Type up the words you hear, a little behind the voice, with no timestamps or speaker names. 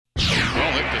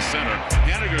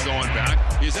Haniger going back.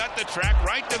 He's at the track,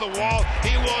 right to the wall.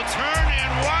 He will turn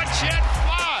and watch it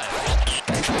fly.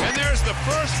 And there's the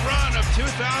first run of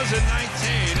 2019.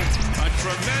 A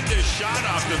tremendous shot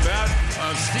off the bat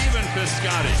of Stephen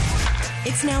Piscotty.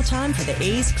 It's now time for the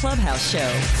A's Clubhouse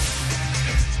Show.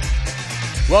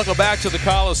 Welcome back to the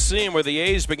Coliseum, where the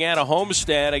A's began a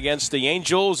homestand against the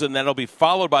Angels, and then it'll be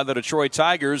followed by the Detroit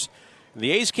Tigers. The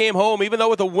A's came home, even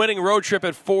though with a winning road trip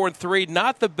at 4-3,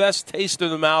 not the best taste in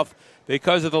the mouth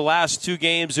because of the last two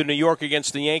games in New York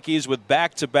against the Yankees with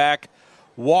back-to-back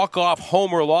walk-off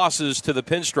homer losses to the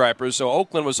Pinstripers. So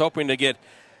Oakland was hoping to get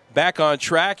back on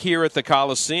track here at the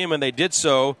Coliseum, and they did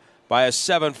so by a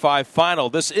 7-5 final.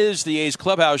 This is the A's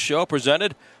Clubhouse Show,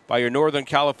 presented by your Northern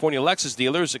California Lexus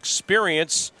dealers.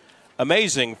 Experience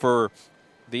amazing for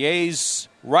the A's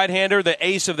right-hander, the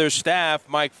ace of their staff,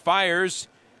 Mike Fiers,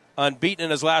 unbeaten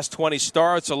in his last 20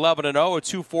 starts, 11-0, a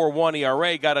 2.41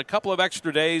 ERA. Got a couple of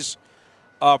extra days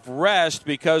of rest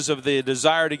because of the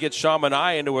desire to get Sean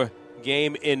Manaea into a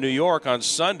game in New York on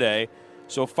Sunday.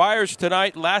 So Fiers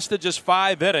tonight lasted just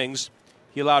 5 innings.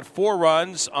 He allowed 4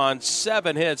 runs on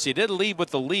 7 hits. He did lead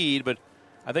with the lead, but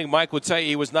I think Mike would tell you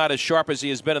he was not as sharp as he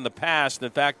has been in the past.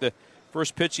 In fact, the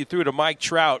first pitch he threw to Mike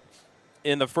Trout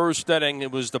in the first inning,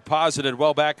 it was deposited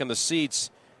well back in the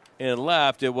seats and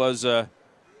left. It was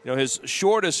his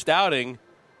shortest outing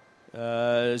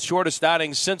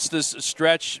since this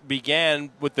stretch began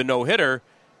with the no-hitter,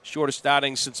 shortest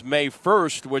outing since May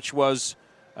 1st, which was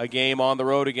a game on the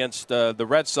road against the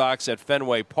Red Sox at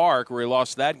Fenway Park, where he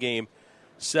lost that game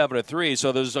 7-3.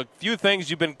 So there's a few things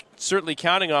you've been certainly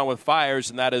counting on with Fiers,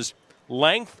 and that is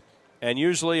length and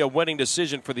usually a winning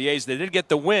decision for the A's. They did get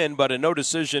the win, but a no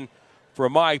decision for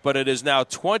Mike. But it is now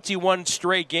 21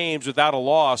 straight games without a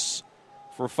loss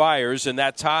for Fiers, and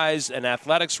that ties an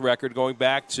Athletics record going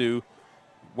back to,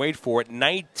 wait for it,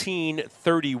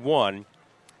 1931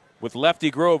 with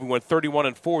Lefty Grove, who went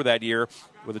 31-4 that year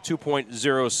with a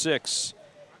 2.06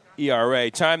 ERA.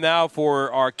 Time now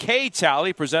for our K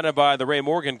tally presented by the Ray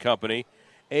Morgan Company.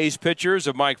 A's pitchers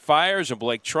of Mike Fiers and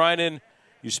Blake Treinen,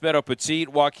 Yusmeiro Petit,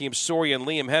 Joakim Soria, and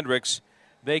Liam Hendriks.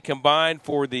 They combined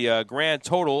for the grand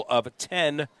total of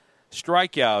 10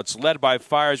 strikeouts, led by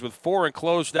Fiers with 4 and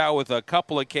closed out with a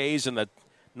couple of Ks in the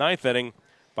 9th inning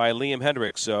by Liam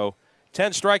Hendriks. So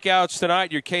 10 strikeouts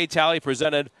tonight, your K tally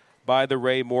presented by the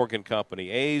Ray Morgan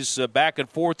Company. A's back and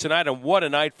forth tonight, and what a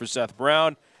night for Seth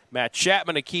Brown. Matt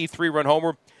Chapman, a key 3-run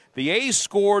homer. The A's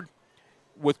scored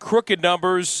with crooked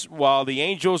numbers while the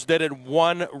Angels did it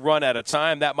 1 run at a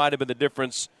time. That might have been the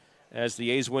difference as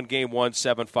the A's win Game 1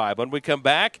 7-5. When we come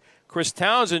back, Chris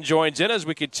Townsend joins in as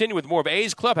we continue with more of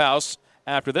A's Clubhouse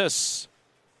after this.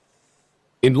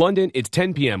 In London, it's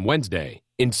 10 p.m. Wednesday.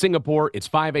 In Singapore, it's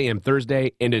 5 a.m.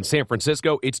 Thursday. And in San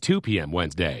Francisco, it's 2 p.m.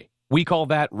 Wednesday. We call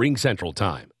that Ring Central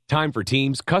Time. Time for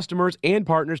teams, customers, and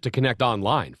partners to connect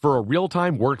online for a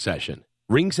real-time work session.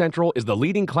 Ring Central is the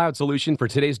leading cloud solution for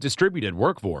today's distributed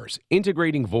workforce,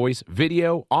 integrating voice,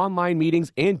 video, online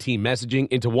meetings, and team messaging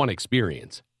into one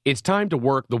experience. It's time to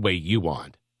work the way you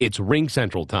want. It's Ring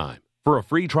Central time. For a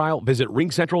free trial, visit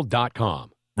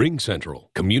ringcentral.com. Ring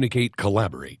Central. Communicate,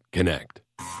 collaborate, connect.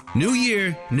 New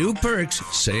year, new perks,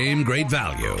 same great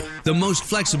value. The most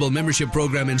flexible membership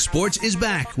program in sports is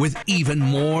back with even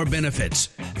more benefits.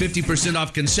 50%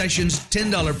 off concessions,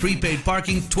 $10 prepaid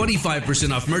parking,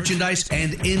 25% off merchandise,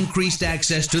 and increased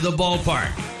access to the ballpark.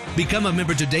 Become a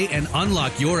member today and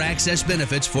unlock your access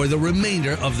benefits for the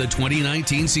remainder of the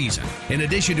 2019 season, in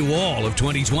addition to all of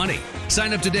 2020.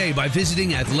 Sign up today by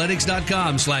visiting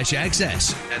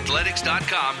athletics.com/access.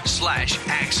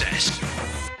 Athletics.com/access.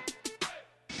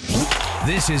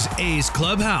 This is A's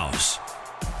Clubhouse.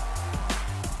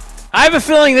 I have a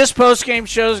feeling this postgame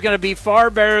show is going to be far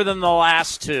better than the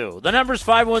last two. The number's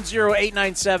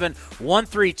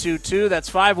 510-897-1322. That's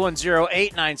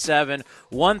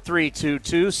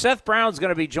 510-897-1322. Seth Brown's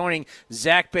going to be joining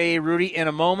Zach Bay-Rudy in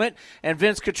a moment. And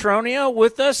Vince Cotroneo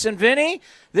with us. And Vinny,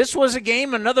 this was a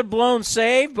game, another blown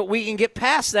save, but we can get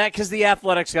past that because the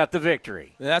Athletics got the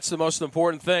victory. That's the most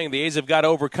important thing. The A's have got to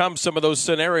overcome some of those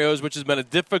scenarios, which has been a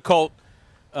difficult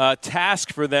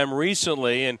task for them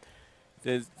recently. And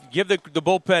give the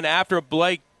bullpen after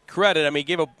Blake credit. I mean,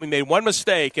 he made one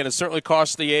mistake, and it certainly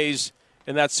cost the A's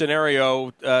in that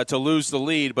scenario to lose the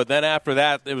lead. But then after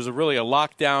that, it was really a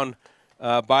lockdown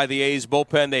by the A's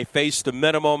bullpen. They faced the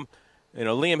minimum.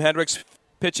 Liam Hendriks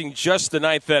pitching just the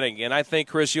 9th inning. And I think,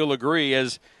 Chris, you'll agree,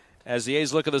 as the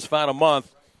A's look at this final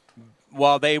month,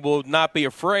 while they will not be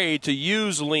afraid to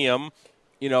use Liam,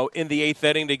 in the 8th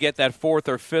inning to get that 4th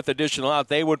or 5th additional out,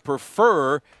 they would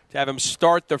prefer to have him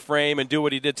start the frame and do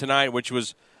what he did tonight, which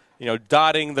was,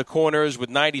 dotting the corners with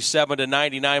 97 to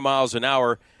 99 miles an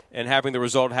hour and having the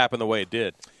result happen the way it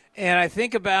did. And I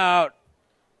think about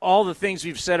all the things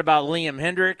we've said about Liam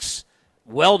Hendriks,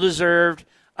 well-deserved.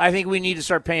 I think we need to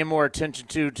start paying more attention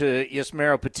to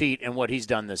Yusmeiro Petit and what he's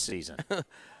done this season.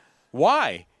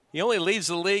 Why? He only leads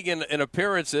the league in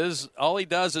appearances. All he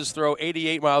does is throw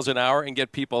 88 miles an hour and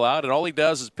get people out, and all he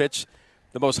does is pitch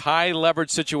the most high-leverage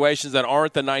situations that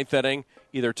aren't the ninth inning,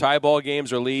 either tie ball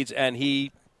games or leads, and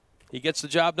he gets the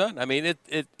job done. I mean,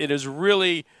 it is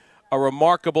really a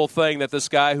remarkable thing that this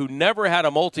guy who never had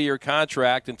a multi-year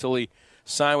contract until he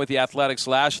signed with the Athletics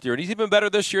last year, and he's even better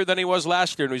this year than he was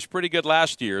last year, and he was pretty good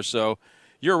last year. So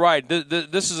you're right.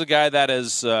 This is a guy that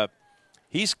is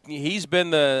he's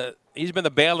been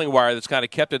the bailing wire that's kind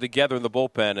of kept it together in the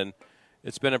bullpen, and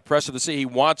it's been impressive to see. He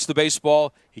wants the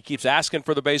baseball. He keeps asking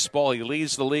for the baseball. He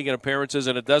leads the league in appearances,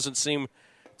 and it doesn't seem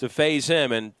to faze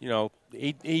him. And,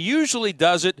 he usually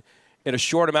does it in a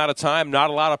short amount of time, not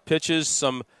a lot of pitches,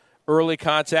 some early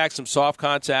contact, some soft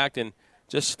contact, and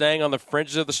just staying on the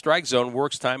fringes of the strike zone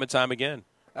works time and time again.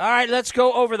 All right, let's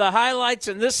go over the highlights,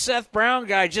 and this Seth Brown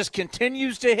guy just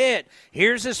continues to hit.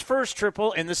 Here's his first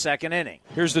triple in the second inning.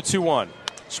 Here's the 2-1.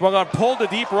 Swung on, pulled to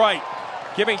deep right.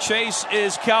 Giving chase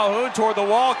is Calhoun toward the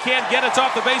wall. Can't get it. It's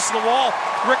off the base of the wall.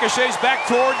 Ricochets back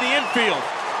toward the infield.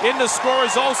 In to score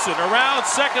is Olsen. Around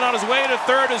second on his way to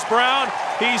third is Brown.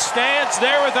 He stands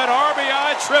there with an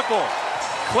RBI triple.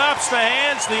 Claps the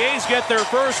hands. The A's get their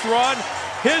first run.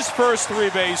 His first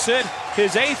three-base hit.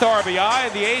 His 8th RBI.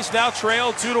 And the A's now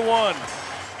trail 2-1.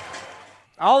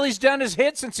 All he's done is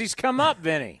hit since he's come up,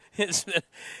 Vinny. It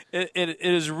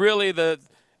is really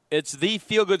it's the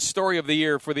feel-good story of the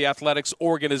year for the Athletics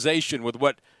organization with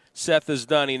what Seth has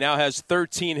done. He now has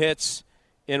 13 hits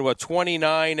in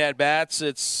 29 at-bats.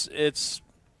 It's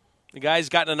the guy's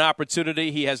gotten an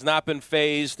opportunity. He has not been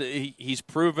phased. He's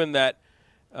proven that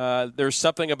there's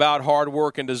something about hard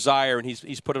work and desire, and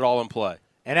he's put it all in play.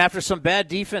 And after some bad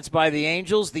defense by the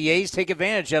Angels, the A's take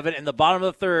advantage of it in the bottom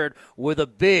of the third with a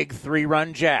big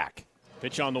 3-run jack.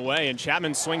 Pitch on the way, and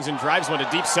Chapman swings and drives one to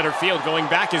deep center field. Going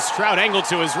back is Trout, angled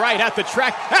to his right, at the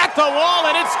track, at the wall,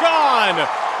 and it's gone!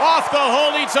 Off the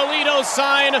Holy Toledo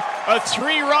sign, a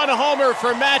 3-run homer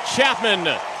for Matt Chapman.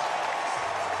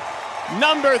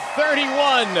 Number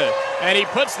 31, and he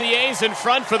puts the A's in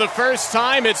front for the first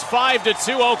time. It's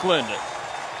 5-2 Oakland.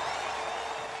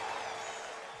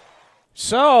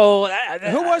 So,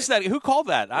 who was that? Who called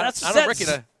that? I don't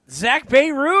recognize. Zach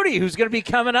Bay-Rudy, who's going to be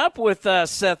coming up with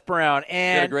Seth Brown.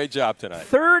 And did a great job tonight.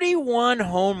 31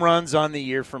 home runs on the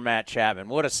year for Matt Chapman.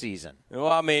 What a season. Well,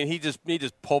 I mean, he just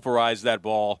pulverized that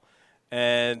ball.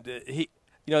 And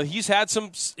he's had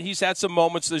some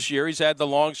moments this year. He's had the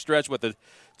long stretch with the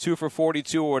 2 for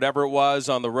 42 or whatever it was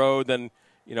on the road, then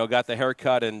got the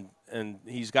haircut and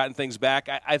he's gotten things back.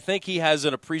 I think he has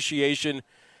an appreciation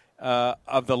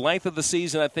of the length of the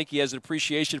season. I think he has an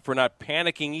appreciation for not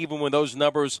panicking even when those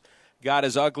numbers got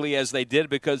as ugly as they did,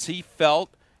 because he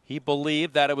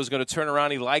believed that it was going to turn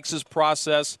around. He likes his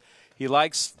process. He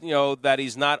likes, that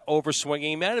he's not overswinging.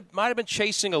 He might have been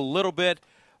chasing a little bit,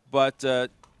 but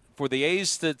for the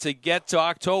A's to get to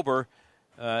October,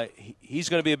 he's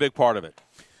going to be a big part of it.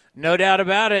 No doubt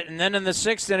about it. And then in the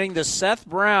 6th inning, the Seth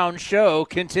Brown show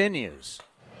continues.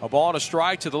 A ball and a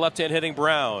strike to the left-hand hitting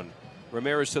Brown.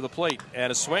 Ramirez to the plate,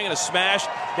 and a swing and a smash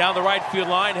down the right field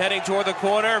line, heading toward the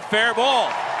corner. Fair ball.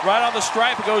 Right on the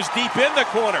stripe. It goes deep in the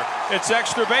corner. It's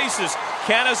extra bases.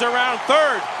 Canna's around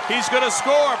third. He's going to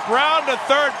score. Brown to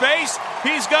third base.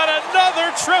 He's got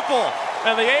another triple,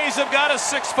 and the A's have got a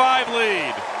 6-5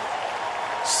 lead.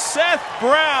 Seth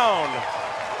Brown,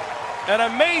 an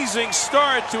amazing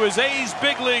start to his A's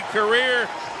big league career,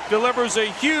 delivers a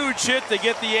huge hit to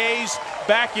get the A's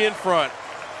back in front.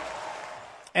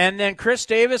 And then Chris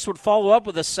Davis would follow up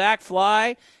with a sac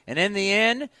fly. And in the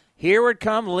end, here would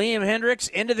come Liam Hendriks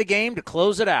into the game to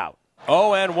close it out.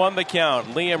 0-1 the count.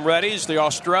 Liam readies. The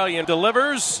Australian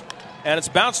delivers. And it's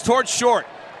bounced towards short.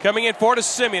 Coming in for to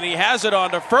Simeon. He has it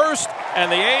on to first. And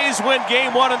the A's win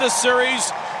game 1 of this series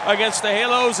against the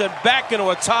Halos and back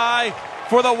into a tie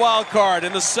for the wild card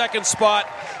in the second spot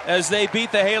as they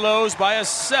beat the Halos by a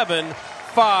 7-5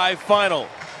 final.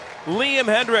 Liam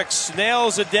Hendriks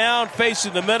nails it down,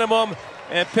 facing the minimum,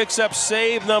 and picks up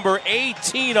save number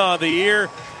 18 on the year.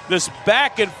 This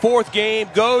back-and-forth game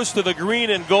goes to the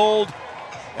green and gold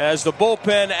as the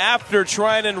bullpen, after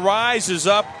Trinan, rises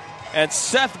up, and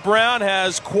Seth Brown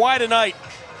has quite a night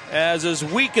as his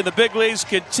week in the big leagues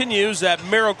continues that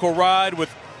miracle ride with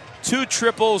 2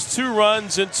 triples, 2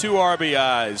 runs, and 2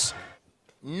 RBIs.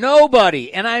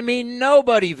 Nobody, and I mean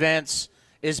nobody, Vince,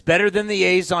 is better than the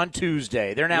A's on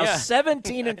Tuesday. They're now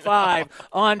 17-5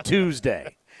 on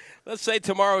Tuesday. Let's say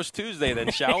tomorrow's Tuesday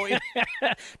then, shall we?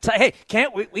 Hey,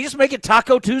 can't we just make it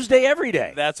Taco Tuesday every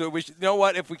day? That's what we should. You know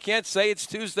what? If we can't say it's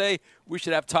Tuesday, we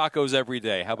should have tacos every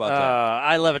day. How about that?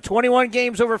 I love it. 21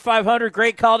 games over 500.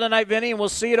 Great call tonight, Vinny, and we'll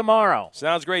see you tomorrow.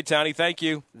 Sounds great, Townie. Thank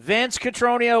you. Vince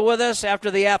Cotroneo with us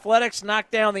after the Athletics knocked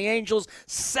down the Angels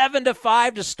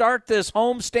 7-5 to start this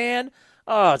homestand.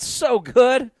 Oh, it's so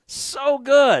good. So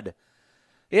good.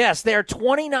 Yes, they're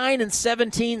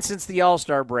 29-17 since the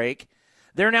All-Star break.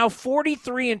 They're now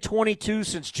 43-22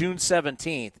 since June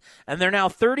 17th, and they're now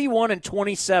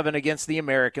 31-27 against the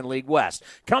American League West.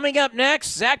 Coming up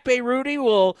next, Zach Bayruti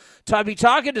will be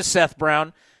talking to Seth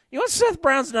Brown. You want Seth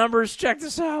Brown's numbers? Check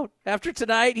this out. After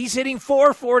tonight, he's hitting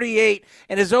 .448,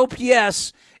 and his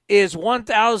OPS is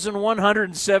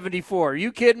 1,174. Are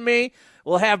you kidding me?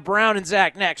 We'll have Brown and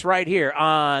Zach next right here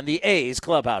on the A's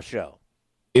Clubhouse Show.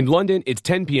 In London, it's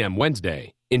 10 p.m.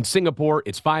 Wednesday. In Singapore,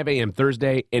 it's 5 a.m.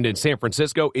 Thursday, and in San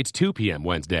Francisco, it's 2 p.m.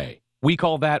 Wednesday. We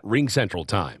call that Ring Central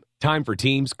Time. Time for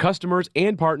teams, customers,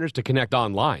 and partners to connect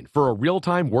online for a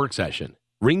real-time work session.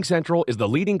 Ring Central is the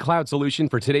leading cloud solution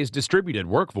for today's distributed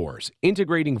workforce,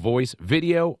 integrating voice,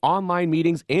 video, online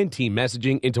meetings, and team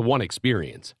messaging into one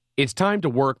experience. It's time to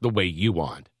work the way you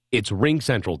want. It's Ring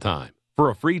Central Time. For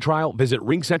a free trial, visit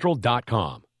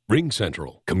ringcentral.com. Ring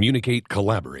Central. Communicate,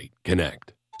 collaborate,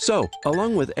 connect. So,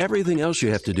 along with everything else you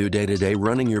have to do day to day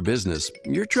running your business,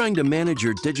 you're trying to manage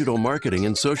your digital marketing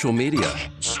and social media.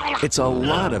 It's a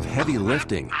lot of heavy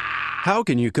lifting. How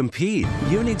can you compete?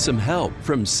 You need some help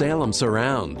from Salem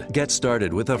Surround. Get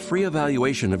started with a free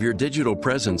evaluation of your digital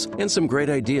presence and some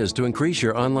great ideas to increase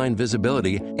your online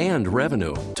visibility and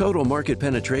revenue. Total market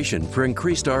penetration for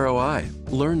increased ROI.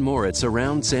 Learn more at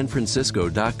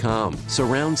surroundsanfrancisco.com.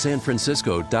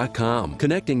 Surroundsanfrancisco.com.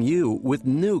 Connecting you with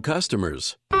new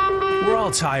customers. We're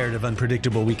all tired of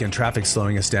unpredictable weekend traffic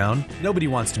slowing us down. Nobody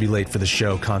wants to be late for the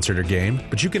show, concert, or game,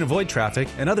 but you can avoid traffic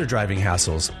and other driving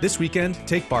hassles. This weekend,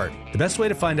 take BART. The best way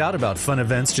to find out about fun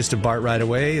events just to BART right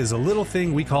away is a little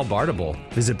thing we call BARTable.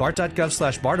 Visit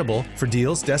BART.gov/BARTable for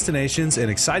deals, destinations,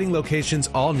 and exciting locations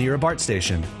all near a BART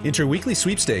station. Enter weekly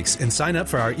sweepstakes and sign up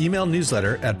for our email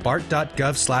newsletter at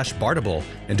BART.gov/BARTable.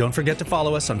 And don't forget to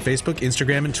follow us on Facebook,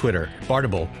 Instagram, and Twitter.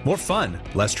 BARTable. More fun,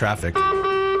 less traffic.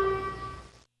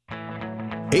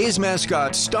 A's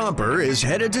mascot Stomper is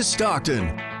headed to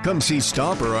Stockton. Come see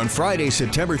Stomper on Friday,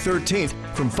 September 13th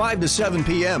from 5 to 7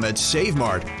 p.m. at Save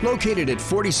Mart, located at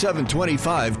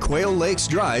 4725 Quail Lakes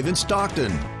Drive in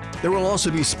Stockton. There will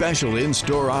also be special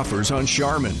in-store offers on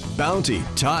Charmin, Bounty,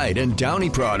 Tide, and Downy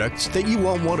products that you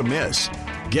won't want to miss.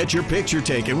 Get your picture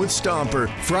taken with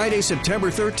Stomper Friday, September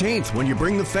 13th when you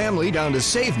bring the family down to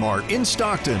Save Mart in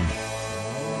Stockton.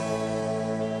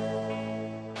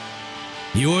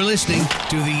 You're listening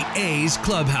to the A's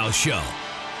Clubhouse Show.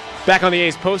 Back on the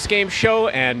A's postgame show,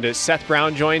 and Seth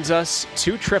Brown joins us.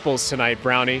 2 triples tonight,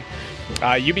 Brownie.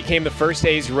 You became the first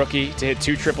A's rookie to hit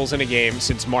 2 triples in a game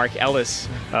since Mark Ellis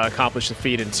accomplished the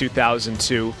feat in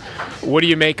 2002. What do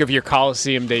you make of your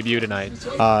Coliseum debut tonight?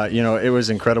 It was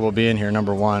incredible being here,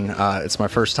 number one. It's my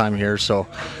first time here, so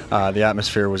the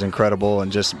atmosphere was incredible,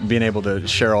 and just being able to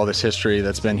share all this history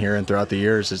that's been here and throughout the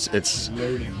years, it's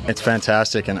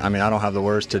fantastic. And, I mean, I don't have the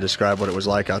words to describe what it was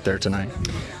like out there tonight.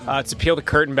 To peel the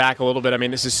curtain back a little bit, I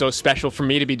mean, this is so special for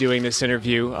me to be doing this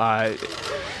interview.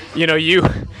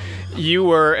 You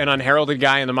were an unheralded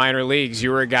guy in the minor leagues.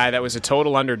 You were a guy that was a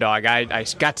total underdog. I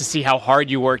got to see how hard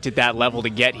you worked at that level to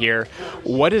get here.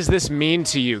 What does this mean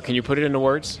to you? Can you put it into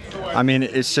words? I mean,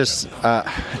 it's just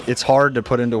it's hard to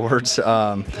put into words.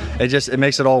 It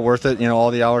makes it all worth it. All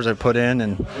the hours I put in,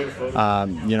 and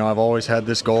I've always had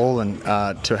this goal, and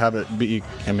to have it be,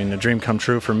 a dream come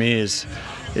true for me is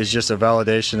just a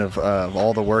validation of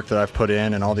all the work that I've put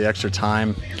in and all the extra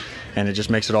time, and it just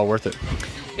makes it all worth it.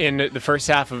 In the first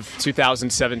half of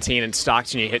 2017 in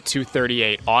Stockton, you hit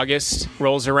 .238. August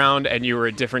rolls around, and you were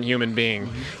a different human being.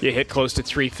 You hit close to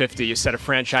 .350. You set a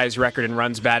franchise record in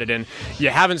runs batted in. You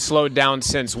haven't slowed down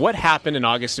since. What happened in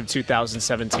August of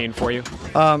 2017 for you?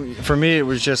 For me, it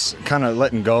was just kind of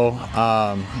letting go.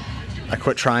 I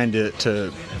quit trying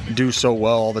to do so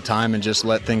well all the time and just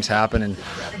let things happen. And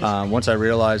once I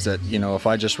realized that, if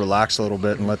I just relax a little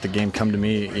bit and let the game come to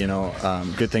me,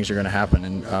 good things are going to happen.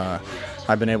 And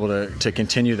I've been able to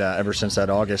continue that ever since that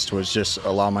August, was just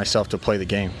allow myself to play the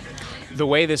game. The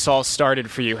way this all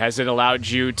started for you, has it allowed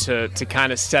you to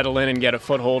kind of settle in and get a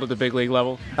foothold at the big league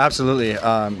level? Absolutely.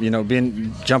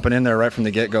 Jumping in there right from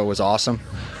the get-go was awesome.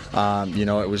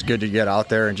 It was good to get out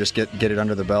there and just get it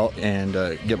under the belt and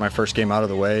get my first game out of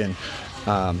the way. And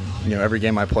every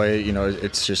game I play,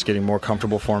 it's just getting more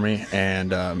comfortable for me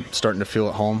and starting to feel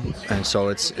at home. And so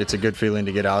it's a good feeling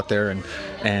to get out there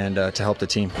and to help the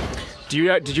team.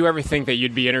 Did you ever think that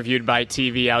you'd be interviewed by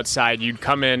TV outside? You'd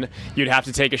come in, you'd have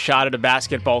to take a shot at a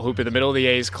basketball hoop in the middle of the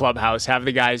A's clubhouse, have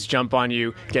the guys jump on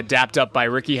you, get dapped up by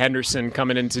Ricky Henderson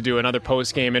coming in to do another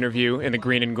post-game interview in the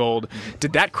green and gold.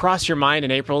 Did that cross your mind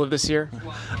in April of this year?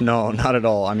 No, not at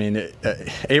all. I mean,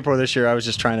 April of this year, I was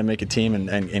just trying to make a team and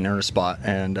earn a spot.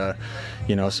 And,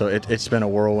 so it's been a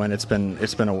whirlwind. It's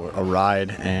been a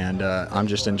ride, and I'm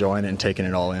just enjoying it and taking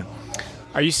it all in.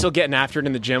 Are you still getting after it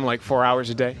in the gym like 4 hours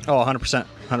a day? Oh, 100%.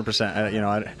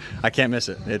 I can't miss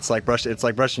it. It's like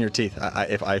brushing your teeth.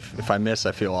 If I miss,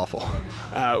 I feel awful.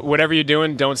 Whatever you're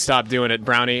doing, don't stop doing it,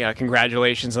 Brownie.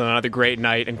 Congratulations on another great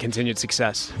night and continued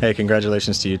success. Hey,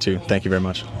 congratulations to you too. Thank you very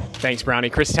much. Thanks, Brownie.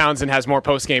 Chris Townsend has more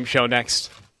post-game show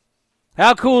next.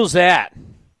 How cool is that?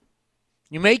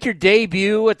 You make your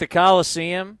debut at the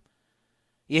Coliseum.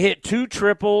 You hit 2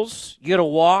 triples. You get a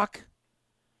walk.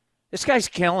 This guy's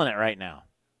killing it right now.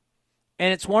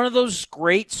 And it's one of those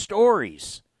great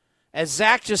stories. As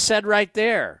Zach just said right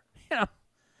there,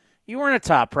 you weren't a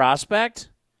top prospect.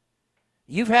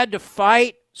 You've had to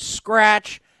fight,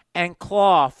 scratch, and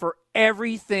claw for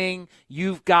everything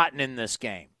you've gotten in this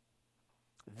game.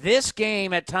 This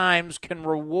game at times can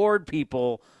reward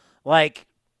people like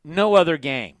no other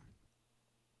game.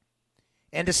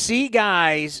 And to see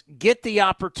guys get the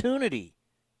opportunity,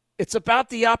 it's about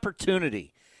the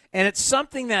opportunity. And it's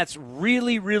something that's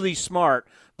really, really smart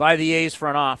by the A's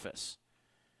front office.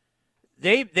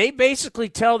 They basically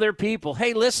tell their people,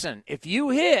 hey, listen, if you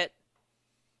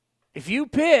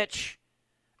pitch,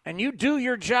 and you do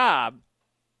your job,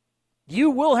 you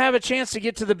will have a chance to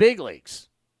get to the big leagues.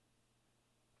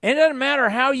 And it doesn't matter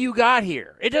how you got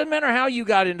here. It doesn't matter how you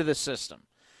got into the system.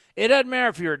 It doesn't matter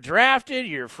if you're drafted,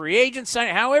 you're a free agent,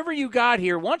 however you got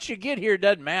here. Once you get here, it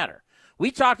doesn't matter. We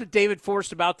talked with David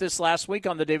Forst about this last week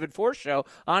on the David Forst Show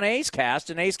on A's Cast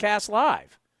and A's Cast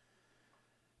Live.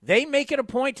 They make it a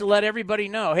point to let everybody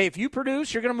know, hey, if you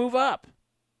produce, you're going to move up.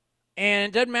 And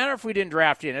it doesn't matter if we didn't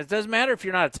draft you. And it doesn't matter if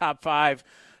you're not a top 5,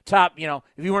 if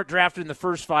you weren't drafted in the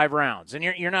first 5 rounds. And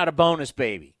you're not a bonus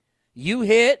baby. You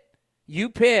hit, you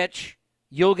pitch,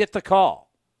 you'll get the call.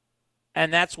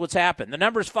 And that's what's happened. The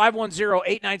number is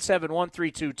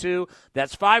 510-897-1322.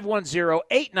 That's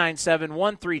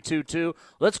 510-897-1322.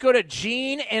 Let's go to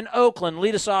Gene in Oakland.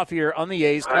 Lead us off here on the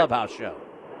A's Clubhouse Show.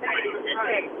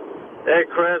 Hey,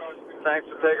 Chris. Thanks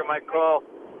for taking my call.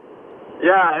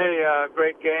 Yeah, hey,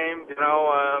 great game.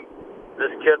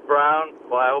 This kid Brown,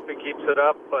 well, I hope he keeps it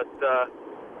up. But,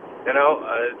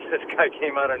 this guy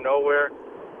came out of nowhere.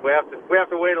 We have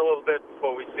to wait a little bit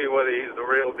before we see whether he's the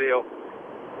real deal.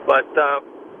 But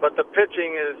the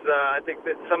pitching is, I think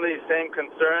that some of these same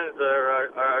concerns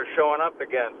are showing up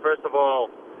again. First of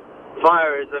all,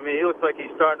 Fiers, he looks like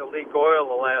he's starting to leak oil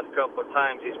the last couple of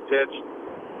times he's pitched,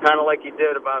 kind of like he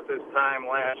did about this time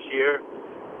last year.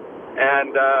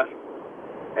 And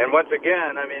once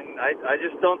again, I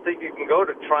just don't think you can go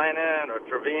to Trinan or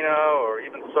Trevino or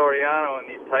even Soriano in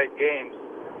these tight games.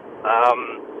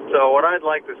 So what I'd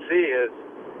like to see is,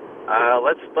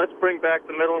 let's bring back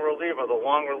the middle reliever, the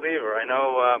long reliever. I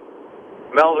know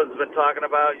Melvin's been talking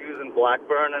about using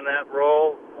Blackburn in that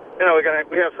role.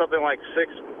 We have something like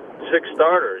six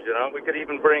starters. We could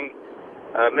even bring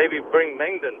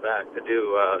Mengden back to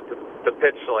do to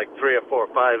pitch like 3 or 4 or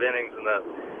 5 innings in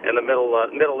the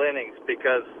middle innings,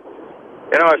 because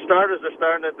our starters are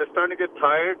starting to get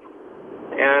tired,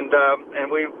 and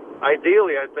we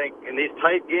ideally, I think, in these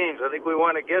tight games, I think we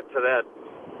want to get to that.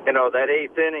 That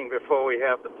 8th inning before we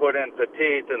have to put in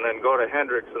Petit and then go to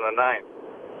Hendricks in the 9th.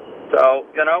 So,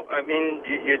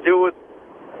 you do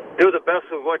the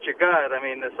best with what you got.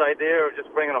 This idea of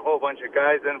just bringing a whole bunch of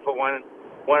guys in for one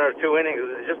or 2 innings,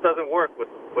 it just doesn't work with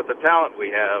the talent we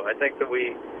have. I think that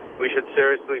we should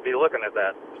seriously be looking at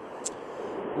that.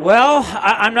 Well,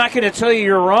 I'm not going to tell you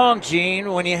you're wrong,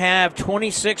 Gene, when you have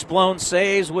 26 blown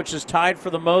saves, which is tied for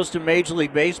the most in Major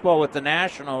League Baseball with the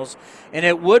Nationals. And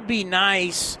it would be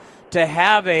nice to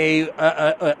have a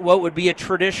what would be a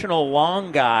traditional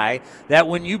long guy that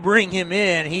when you bring him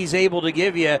in, he's able to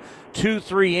give you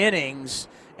 2-3 innings.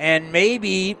 And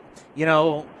maybe,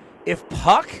 if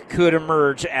Puck could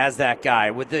emerge as that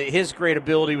guy with his great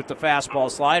ability with the fastball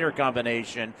slider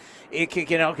combination, it could,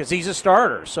 because he's a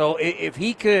starter. So if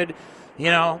he could,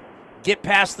 get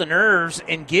past the nerves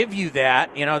and give you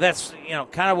that, that's,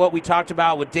 kind of what we talked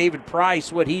about with David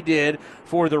Price, what he did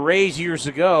for the Rays years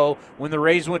ago when the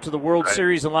Rays went to the World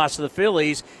Series and lost to the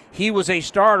Phillies. He was a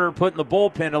starter, put in the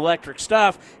bullpen, electric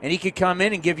stuff, and he could come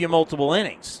in and give you multiple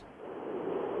innings.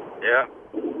 Yeah.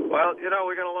 Well,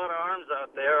 we got a lot of arms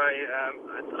out there.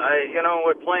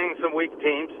 We're playing some weak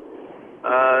teams.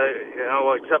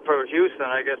 Except for Houston,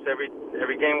 I guess every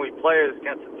game we play is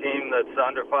against a team that's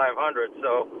under 500.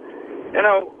 So,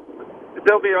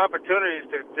 there'll be opportunities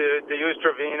to use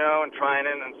Trevino and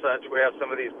Trinan and such. We have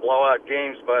some of these blowout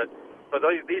games, but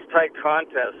these tight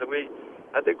contests,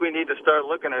 I think we need to start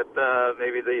looking at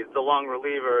maybe the long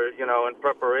reliever, in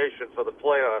preparation for the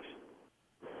playoffs.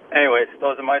 Anyways,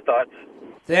 those are my thoughts.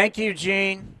 Thank you,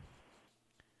 Gene.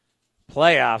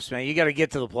 Playoffs, man. You got to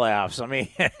get to the playoffs. I mean,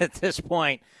 at this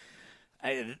point,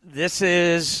 this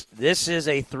is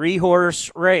a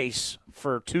 3-horse race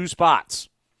for 2 spots.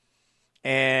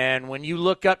 And when you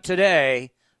look up today,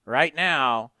 right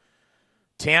now,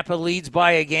 Tampa leads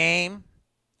by a game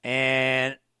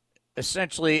and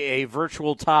essentially a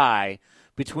virtual tie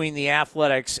between the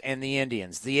Athletics and the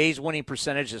Indians. The A's winning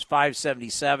percentage is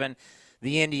 .577.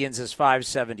 The Indians is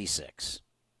 .576.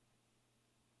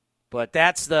 But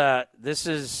it's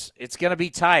going to be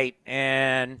tight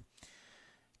and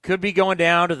could be going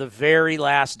down to the very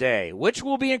last day, which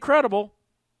will be incredible.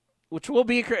 It'll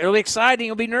be exciting.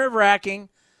 It'll be nerve-wracking,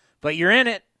 but you're in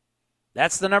it.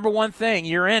 That's the number one thing.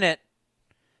 You're in it.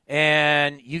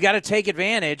 And you got to take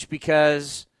advantage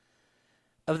because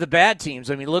of the bad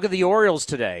teams. I mean, look at the Orioles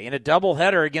today. In a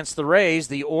doubleheader against the Rays,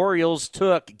 the Orioles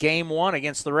took Game 1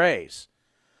 against the Rays.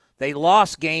 They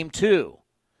lost Game 2.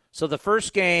 So the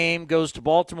first game goes to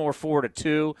Baltimore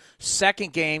 4-2.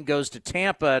 Second game goes to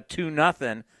Tampa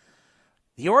 2-0.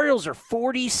 The Orioles are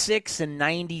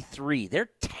 46-93. They're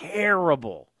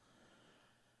terrible.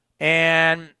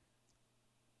 And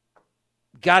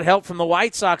got help from the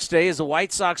White Sox today as the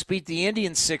White Sox beat the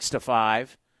Indians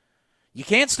 6-5. You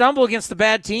can't stumble against the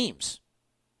bad teams.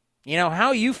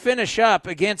 How you finish up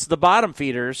against the bottom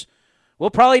feeders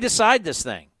will probably decide this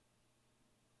thing.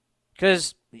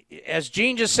 Because, as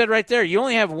Gene just said right there, you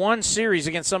only have one series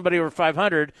against somebody over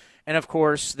 500, and, of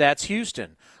course, that's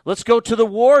Houston. Let's go to the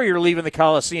Warrior leaving the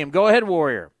Coliseum. Go ahead,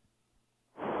 Warrior.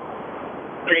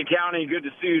 Hey, County, good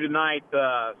to see you tonight.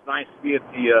 It's nice to be at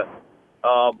the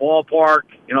ballpark,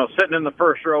 sitting in the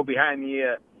first row behind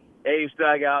the A's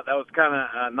dugout. That was kind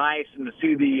of nice, and to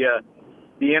see the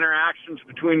interactions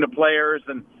between the players.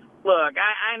 And look,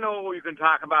 I know you can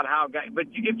talk about but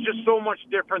it's just so much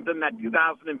different than that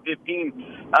 2015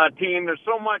 team. There's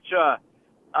so much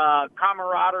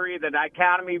camaraderie, the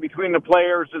dichotomy between the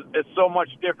players is so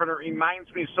much different. It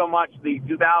reminds me so much of the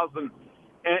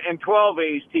 2012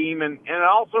 A's team, and it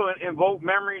also invoked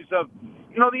memories of,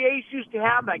 the A's used to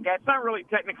have that guy. It's not really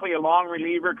technically a long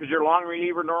reliever because your long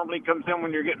reliever normally comes in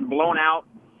when you're getting blown out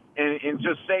and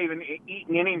just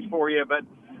eating innings for you, but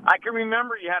I can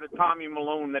remember you had a Tommy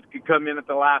Malone that could come in at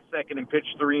the last second and pitch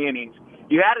 3 innings.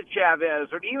 You had a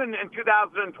Chavez, or even in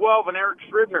 2012, an Eric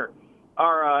Scribner,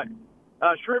 or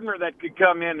Scribner that could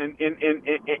come in and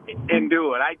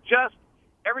do it.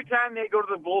 Every time they go to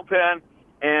the bullpen,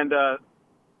 and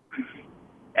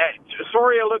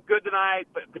Soria looked good tonight,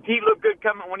 but Petit looked good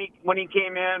coming when he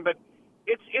came in, but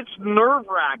it's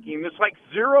nerve-wracking. It's like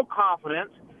zero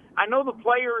confidence. I know the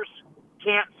players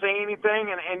can't say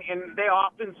anything, and they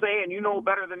often say, and you know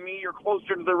better than me, you're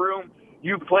closer to the room,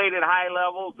 you've played at high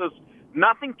levels.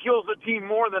 Nothing kills a team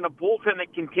more than a bullpen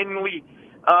that continually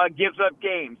gives up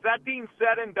games. That being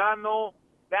said and done, though,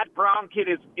 that Brown kid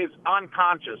is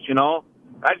unconscious,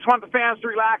 I just want the fans to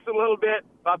relax a little bit.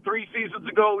 About 3 seasons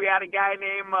ago, we had a guy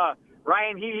named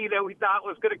Ryan Healy that we thought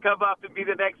was going to come up and be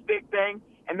the next big thing,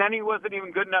 and then he wasn't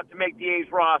even good enough to make the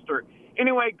A's roster.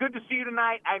 Anyway, good to see you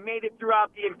tonight. I made it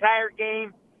throughout the entire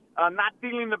game. Not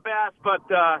feeling the best, but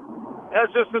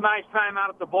that's just a nice time out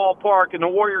at the ballpark, and the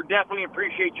Warrior definitely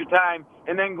appreciate your time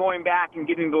and then going back and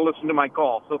getting to listen to my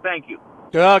call. So thank you.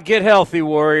 Get healthy,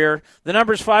 Warrior. The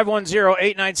number's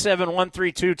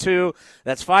 510-897-1322.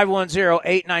 That's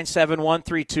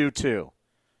 510-897-1322.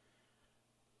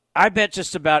 I bet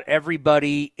just about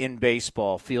everybody in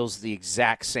baseball feels the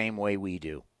exact same way we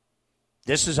do.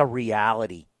 This is a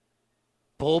reality.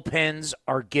 Bullpens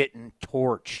are getting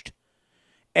torched.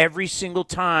 Every single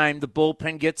time the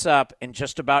bullpen gets up in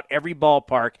just about every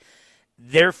ballpark,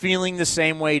 they're feeling the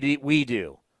same way we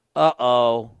do.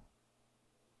 Uh-oh.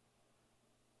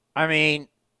 I mean,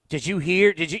 did you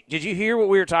hear what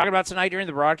we were talking about tonight during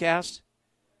the broadcast?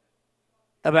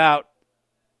 About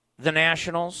the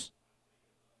Nationals?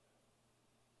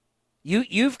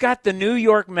 You've got the New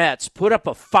York Mets put up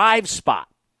a 5 spot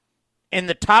in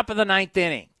the top of the 9th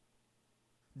inning.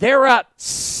 They're up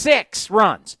 6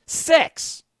 runs.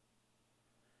 6.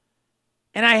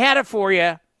 And I had it for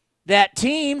you that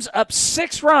teams up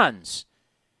 6 runs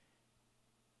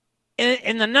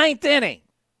in the 9th inning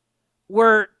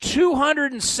were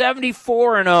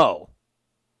 274-0.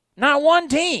 Not one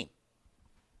team.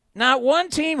 Not one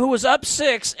team who was up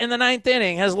 6 in the 9th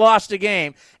inning has lost a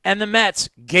game, and the Mets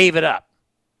gave it up.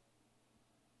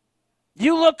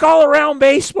 You look all around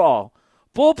baseball.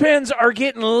 Bullpens are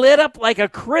getting lit up like a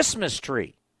Christmas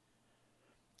tree.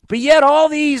 But yet all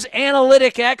these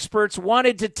analytic experts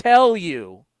wanted to tell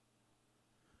you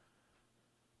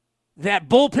that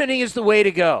bullpenning is the way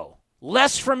to go.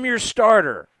 Less from your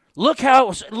starter. Look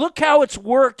how it's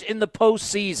worked in the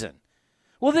postseason.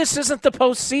 Well, this isn't the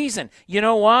postseason. You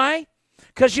know why?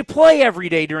 Because you play every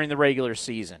day during the regular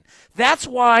season. That's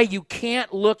why you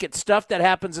can't look at stuff that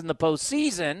happens in the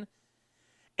postseason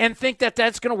and think that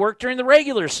that's going to work during the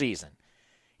regular season.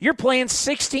 You're playing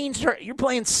 16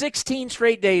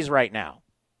 straight days right now.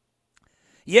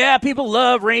 Yeah, people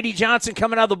love Randy Johnson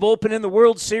coming out of the bullpen in the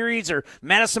World Series or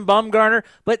Madison Bumgarner,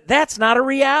 but that's not a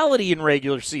reality in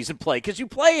regular season play because you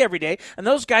play every day, and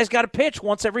those guys got to pitch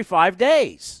once every 5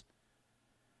 days.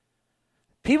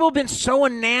 People have been so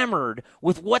enamored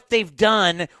with what they've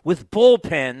done with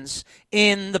bullpens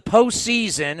in the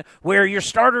postseason where your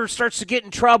starter starts to get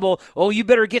in trouble. Oh, you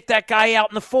better get that guy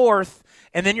out in the 4th,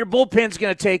 and then your bullpen's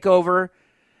going to take over.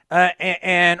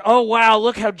 And oh, wow,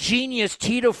 look how genius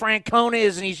Tito Francona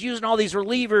is, and he's using all these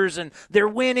relievers, and they're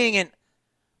winning. And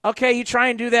okay, you try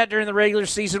and do that during the regular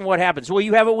season, what happens? Well,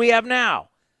 you have what we have now.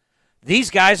 These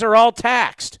guys are all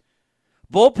taxed.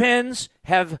 Bullpens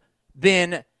have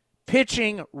been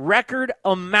pitching record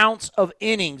amounts of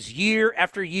innings year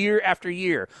after year after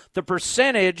year. The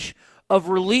percentage of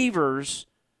relievers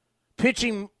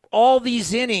pitching all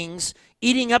these innings,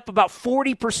 eating up about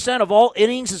 40% of all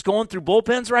innings, is going through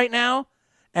bullpens right now.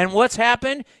 And what's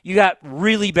happened? You got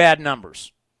really bad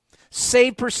numbers.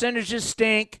 Save percentages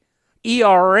stink.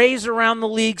 ERAs around the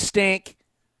league stink.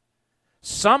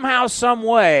 Somehow, some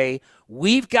way,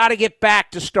 we've got to get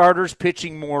back to starters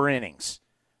pitching more innings.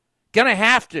 Gonna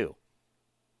have to.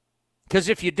 Because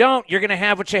if you don't, you're going to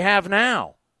have what you have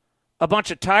now. A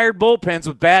bunch of tired bullpens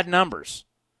with bad numbers.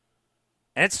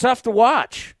 And it's tough to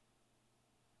watch.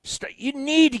 You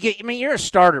need to get, I mean, you're a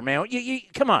starter, man.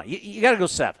 Come on, you got to go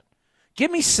 7.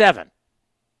 Give me 7.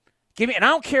 And I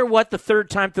don't care what the third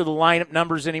time through the lineup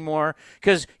numbers anymore,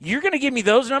 because you're going to give me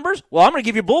those numbers? Well, I'm going to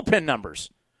give you bullpen numbers.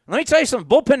 Let me tell you something,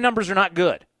 bullpen numbers are not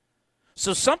good.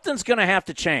 So something's going to have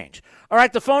to change. All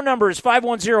right, the phone number is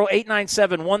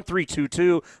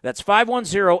 510-897-1322. That's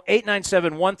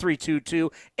 510-897-1322.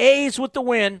 A's with the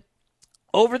win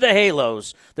over the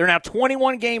Halos. They're now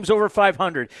 21 games over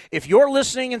 500. If you're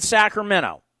listening in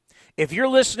Sacramento, if you're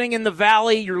listening in the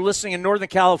Valley, you're listening in Northern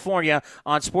California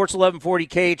on Sports 1140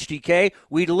 KHTK,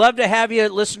 we'd love to have you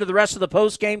listen to the rest of the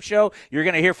post-game show. You're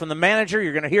going to hear from the manager.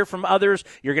 You're going to hear from others.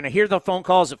 You're going to hear the phone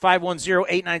calls at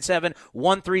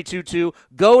 510-897-1322.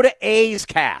 Go to A's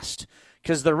Cast,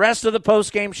 because the rest of the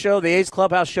post-game show, the A's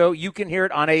Clubhouse show, you can hear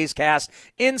it on A's Cast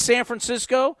in San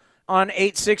Francisco on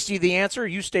 860 The Answer.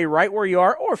 You stay right where you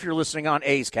are, or if you're listening on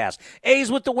A's Cast.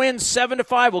 A's with the win,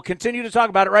 7-5. We'll continue to talk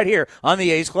about it right here on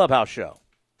the A's Clubhouse Show.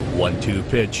 1-2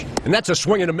 pitch, and that's a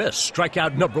swing and a miss.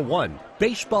 Strikeout number 1.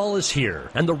 Baseball is here,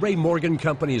 and the Ray Morgan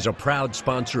Company is a proud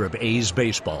sponsor of A's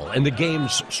Baseball and the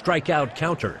game's strikeout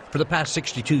counter. For the past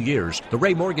 62 years, the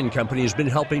Ray Morgan Company has been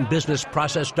helping business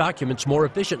process documents more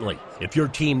efficiently. If your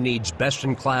team needs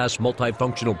best-in-class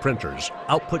multifunctional printers,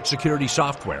 output security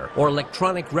software, or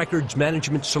electronic records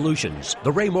management solutions,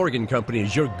 the Ray Morgan Company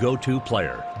is your go-to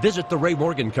player. Visit the Ray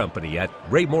Morgan Company at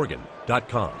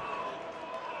raymorgan.com.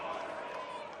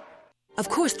 Of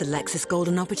course, the Lexus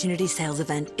Golden Opportunity Sales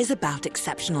Event is about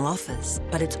exceptional offers,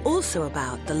 but it's also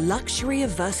about the luxury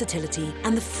of versatility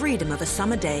and the freedom of a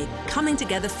summer day coming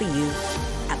together for you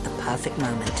at the perfect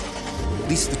moment.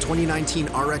 Lease the 2019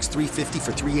 RX 350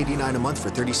 for $389 a month for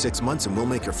 36 months, and we'll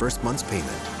make your first month's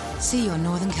payment. See your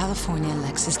Northern California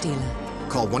Lexus dealer.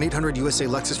 Call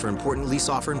 1-800-USA-LEXUS for important lease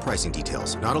offer and pricing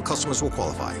details. Not all customers will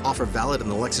qualify. Offer valid in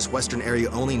the Lexus Western area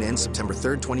only and ends September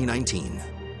 3rd, 2019.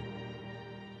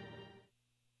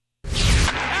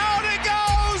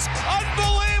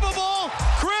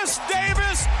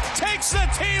 The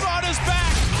team on his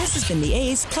back. This has been the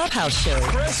A's Clubhouse Show.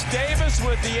 Chris Davis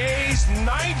with the A's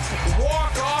 9th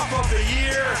walk-off of the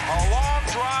year. A long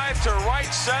drive to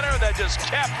right center that just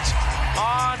kept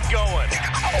on going.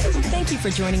 Thank you for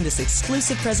joining this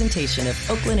exclusive presentation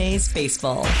of Oakland A's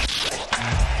baseball.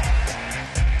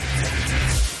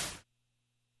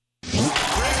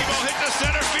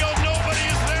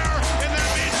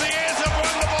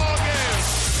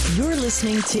 You're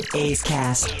listening to A's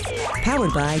Cast,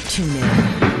 powered by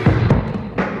TuneIn.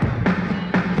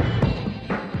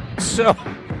 So,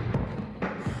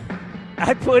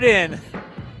 I put in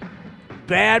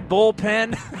bad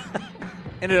bullpen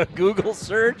in a Google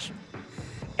search,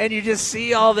 and you just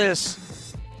see all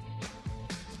this,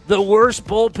 the worst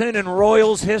bullpen in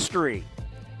Royals history,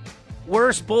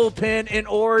 worst bullpen in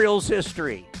Orioles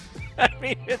history. I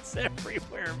mean, it's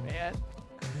everywhere, man.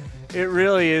 It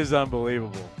really is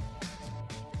unbelievable.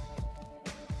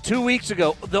 2 weeks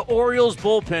ago, the Orioles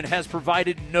bullpen has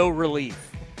provided no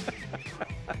relief.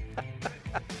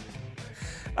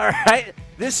 All right,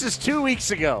 this is 2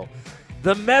 weeks ago.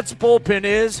 The Mets bullpen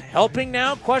is helping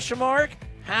now? Question mark.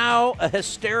 How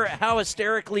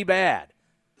hysterically bad?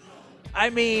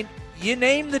 I mean, you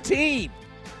name the team.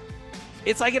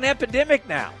 It's like an epidemic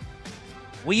now.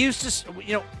 We used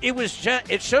to,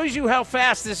 it shows you how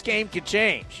fast this game can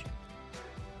change.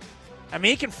 I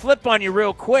mean, it can flip on you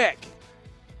real quick.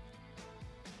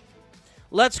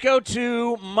 Let's go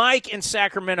to Mike in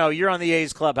Sacramento. You're on the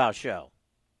A's Clubhouse Show.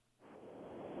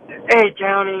 Hey,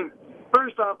 Townie.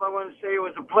 First off, I want to say it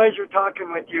was a pleasure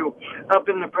talking with you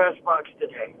up in the press box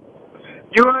today.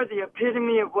 You are the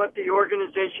epitome of what the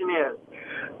organization is.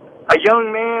 A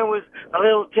young man was a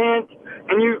little tense,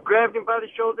 and you grabbed him by the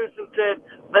shoulders and said,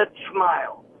 let's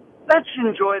smile. Let's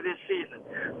enjoy this season.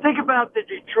 Think about the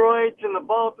Detroits and the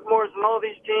Baltimores and all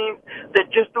these teams that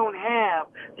just don't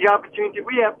have the opportunity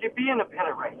we have to be in a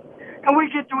pennant race. And we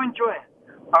get to enjoy it.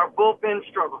 Our bullpen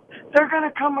struggles. They're going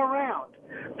to come around.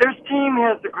 This team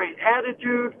has the great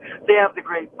attitude. They have the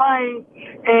great fight,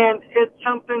 and it's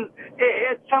something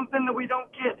that we don't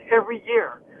get every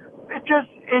year. Just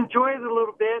enjoy it a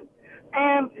little bit,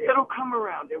 and it'll come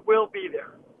around. It will be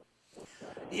there.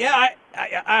 Yeah,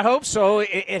 I hope so.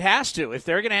 It has to. If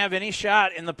they're going to have any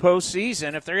shot in the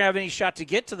postseason, if they're going to have any shot to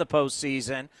get to the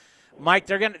postseason, Mike,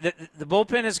 the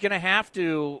bullpen is going to have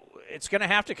to. It's going to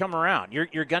have to come around.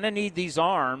 You're going to need these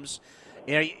arms.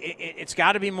 You know, it's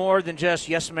got to be more than just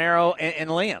Yesmero and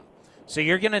Liam. So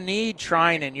you're going to need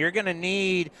Trinan. You're going to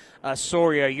need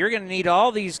Soria. You're going to need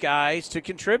all these guys to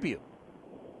contribute.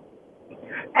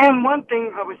 And one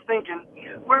thing I was thinking,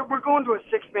 we're going to a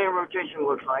six-man rotation,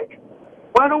 looks like.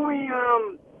 Why don't we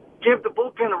give the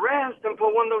bullpen a rest and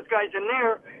put one of those guys in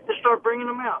there and start bringing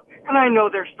them out? And I know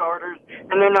they're starters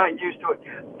and they're not used to it,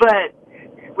 but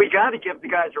we got to give the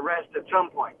guys a rest at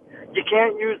some point. You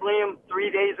can't use Liam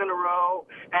 3 days in a row,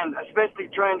 and especially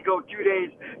trying to go 2 days,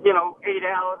 8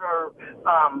 out or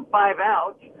 5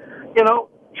 outs.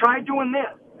 Try doing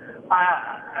this.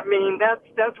 I mean, that's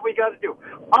what we got to do.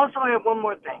 Also, I have one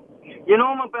more thing.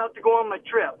 I'm about to go on my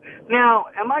trip. Now,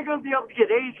 am I going to be able to get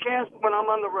A's Cast when I'm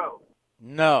on the road?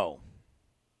 No.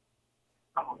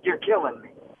 Oh, you're killing me.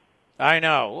 I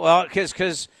know. Well,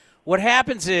 because what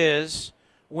happens is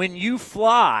when you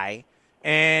fly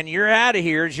and you're out of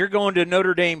here, as you're going to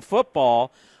Notre Dame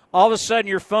football, all of a sudden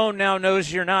your phone now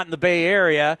knows you're not in the Bay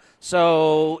Area,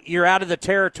 so you're out of the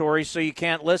territory, so you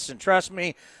can't listen. Trust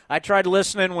me, I tried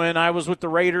listening when I was with the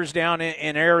Raiders down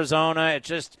in Arizona. It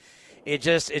just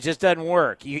doesn't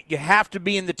work. You have to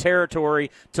be in the territory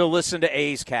to listen to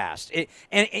A's Cast.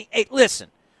 Listen,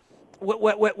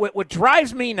 what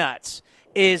drives me nuts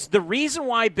is the reason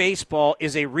why baseball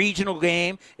is a regional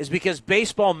game is because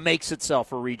baseball makes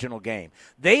itself a regional game.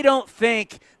 They don't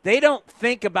think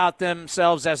about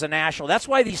themselves as a national. That's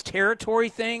why these territory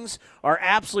things are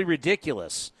absolutely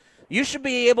ridiculous. You should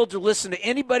be able to listen to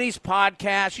anybody's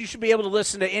podcast. You should be able to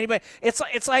listen to anybody.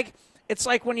 It's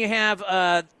like when you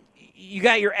have you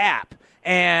got your app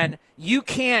and you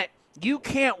can't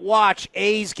watch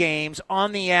A's games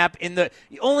on the app.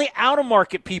 Only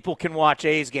out-of-market people can watch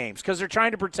A's games because they're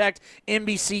trying to protect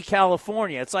NBC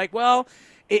California. It's like, well,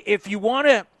 if you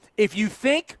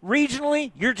think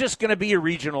regionally, you're just going to be a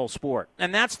regional sport,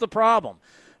 and that's the problem.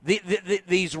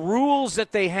 These rules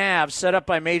that they have set up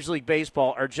by Major League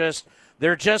Baseball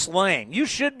they're just lame. You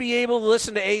should be able to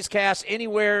listen to A's Cast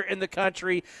anywhere in the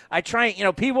country.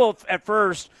 People at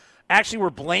first actually were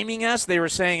blaming us. They were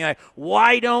saying,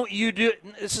 why don't you do it?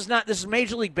 This is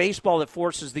Major League Baseball that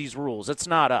forces these rules. It's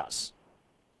not us.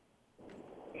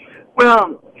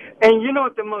 Well, and you know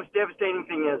what the most devastating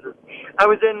thing is? I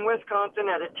was in Wisconsin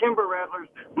at a Timber Rattlers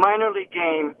minor league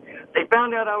game. They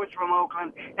found out I was from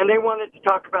Oakland, and they wanted to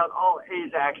talk about all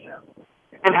A's access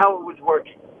and how it was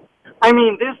working. I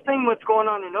mean, this thing what's going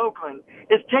on in Oakland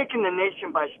is taking the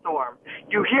nation by storm.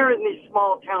 You hear it in these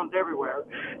small towns everywhere,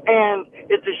 and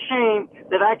it's a shame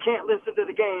that I can't listen to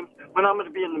the games when I'm going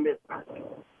to be in the Midwest.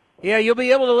 Yeah, you'll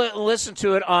be able to listen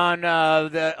to it on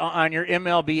your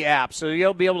MLB app, so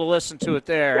you'll be able to listen to it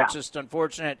there. Yeah. It's just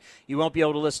unfortunate you won't be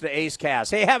able to listen to A's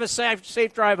Cast. Hey, have a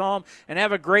safe drive home, and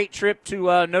have a great trip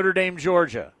to Notre Dame,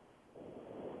 Georgia.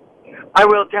 I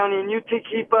will, Tony, and you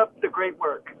keep up the great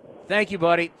work. Thank you,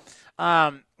 buddy.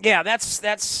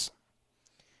 That's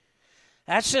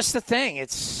That's just the thing.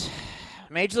 It's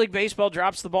Major League Baseball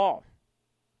drops the ball.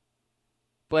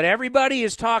 But everybody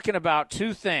is talking about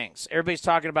two things. Everybody's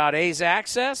talking about A's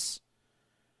access,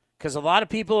 because a lot of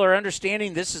people are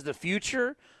understanding this is the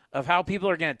future of how people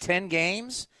are going to attend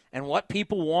games and what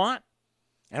people want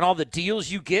and all the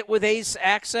deals you get with A's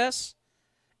access.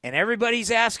 And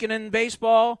everybody's asking in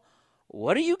baseball,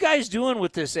 what are you guys doing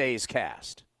with this A's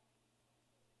cast?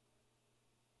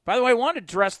 By the way, I wanted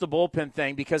to address the bullpen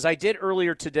thing because I did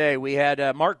earlier today. We had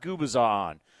Mark Gubicza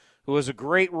on, who was a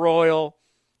great Royal,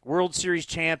 World Series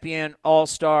champion,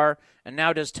 All-Star, and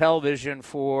now does television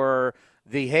for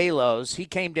the Halos. He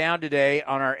came down today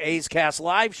on our A's Cast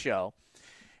Live show,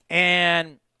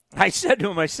 and I said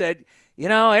to him,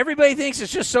 everybody thinks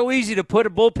it's just so easy to put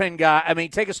a bullpen guy,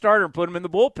 take a starter and put him in the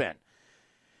bullpen.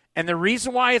 And the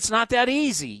reason why it's not that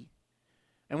easy,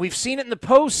 and we've seen it in the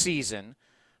postseason,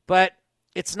 but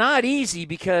it's not easy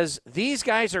because these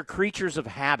guys are creatures of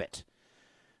habit.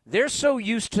 They're so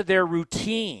used to their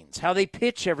routines, how they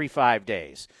pitch every 5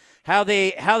 days, how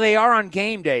they are on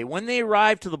game day, when they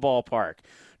arrive to the ballpark.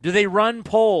 Do they run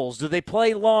polls? Do they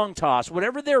play long toss?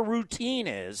 Whatever their routine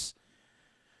is,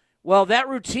 well, that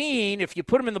routine, if you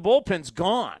put them in the bullpen's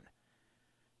gone.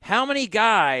 How many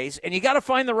guys, and you got to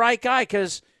find the right guy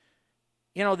because,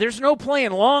 there's no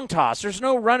playing long toss. There's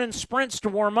no running sprints to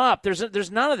warm up.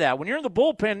 There's none of that. When you're in the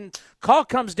bullpen, call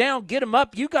comes down, get them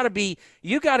up. You got to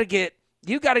get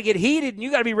heated, and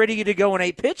you got to be ready to go in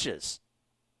 8 pitches.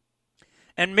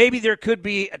 And maybe there could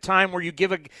be a time where you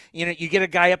get a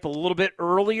guy up a little bit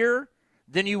earlier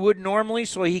than you would normally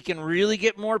so he can really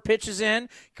get more pitches in.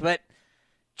 But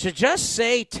to just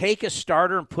say take a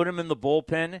starter and put him in the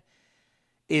bullpen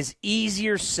is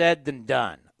easier said than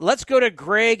done. Let's go to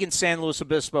Greg in San Luis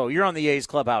Obispo. You're on the A's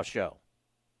Clubhouse Show.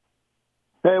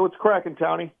 Hey, what's cracking,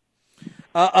 Townie?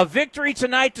 A victory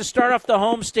tonight to start off the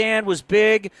homestand was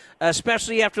big,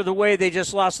 especially after the way they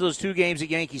just lost those 2 games at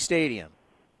Yankee Stadium.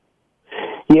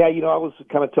 Yeah, I was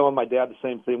kind of telling my dad the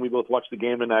same thing. We both watched the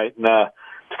game tonight, and to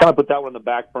kind of put that one on the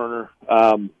back burner,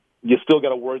 you still got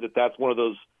to worry that that's one of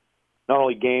those not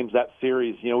only games, that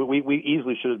series. We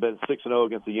easily should have been 6-0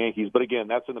 against the Yankees, but again,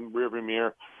 that's in the rearview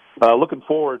mirror. Looking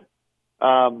forward,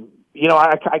 I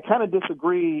kind of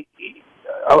disagree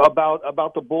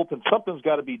about the bullpen. Something's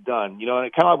got to be done, and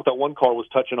it kind of like what that one caller was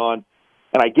touching on.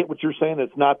 And I get what you're saying.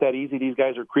 It's not that easy. These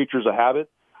guys are creatures of habit.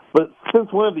 But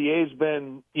since when have the A's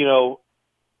been,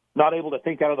 not able to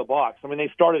think out of the box?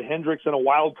 They started Hendricks in a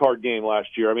wild card game last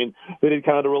year. They did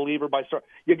kind of the reliever by start.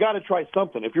 You got to try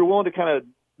something. If you're willing to kind of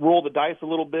roll the dice a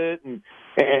little bit and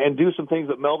do some things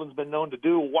that Melvin's been known to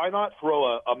do, why not throw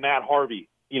a Matt Harvey,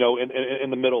 in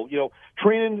the middle?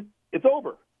 Treinen, it's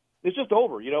over. It's just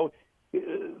over.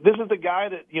 This is the guy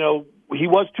that, he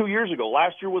was 2 years ago.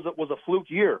 Last year was a fluke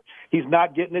year. He's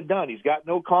not getting it done. He's got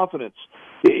no confidence.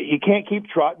 You can't keep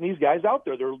trotting these guys out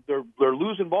there. They're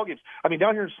losing ball games.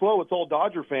 Down here in SLO, it's all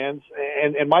Dodger fans,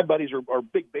 and my buddies are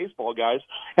big baseball guys.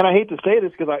 And I hate to say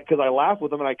this because I laugh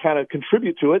with them and I kind of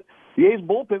contribute to it. The A's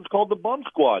bullpen's called the bum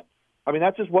squad.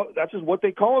 That's just what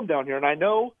they call them down here. And I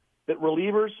know that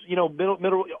relievers,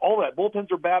 middle, all that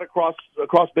bullpens are bad across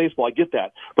baseball. I get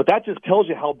that, but that just tells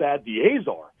you how bad the A's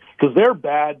are because they're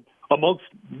bad amongst.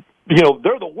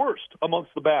 They're the worst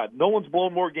amongst the bad. No one's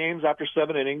blown more games after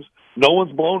 7 innings. No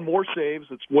one's blown more saves.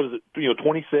 It's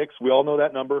 26. We all know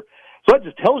that number. So that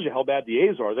just tells you how bad the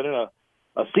A's are. That in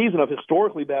a season of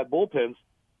historically bad bullpens,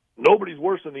 nobody's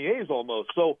worse than the A's almost.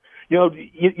 So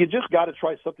you just got to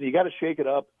try something. You got to shake it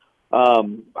up.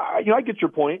 I get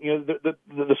your point.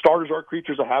 The starters are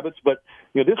creatures of habits, but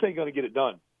this ain't going to get it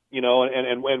done.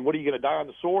 And what are you going to die on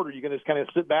the sword? Or are you going to just kind of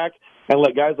sit back and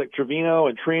let guys like Trevino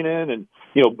and Treinen and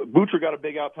Butcher got a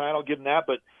big out tonight? I'll give him that,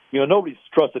 but nobody's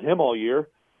trusted him all year.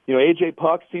 AJ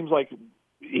Puck seems like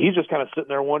he's just kind of sitting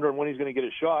there wondering when he's going to get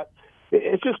a shot.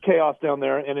 It's just chaos down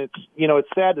there, and it's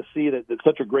sad to see that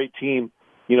such a great team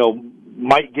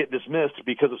might get dismissed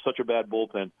because of such a bad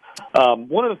bullpen.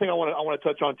 One other thing I want to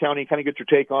touch on, Townie, kind of get your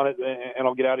take on it, and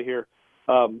I'll get out of here.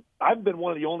 I've been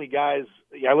one of the only guys.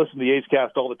 I listen to the A's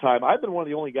Cast all the time. I've been one of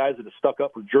the only guys that has stuck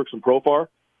up for Jerkson Profar.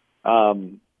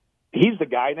 He's the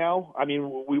guy now.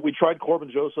 We tried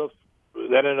Corbin Joseph.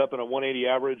 That ended up in a 180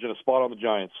 average and a spot on the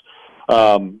Giants.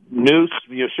 Noose,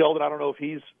 Sheldon, I don't know if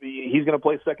he's going to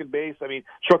play second base.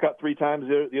 Struck out 3 times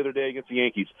the other day against the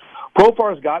Yankees.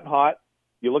 Profar's gotten hot.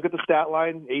 You look at the stat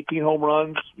line, 18 home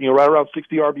runs, right around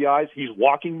 60 RBIs. He's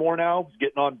walking more now. He's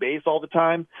getting on base all the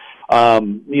time.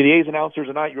 The A's announcers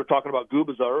tonight, you were talking about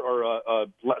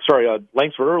Gubicza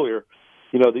Langsford earlier.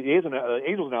 The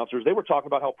Angels announcers, they were talking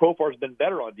about how Profar's been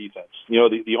better on defense.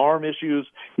 The arm issues.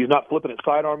 He's not flipping it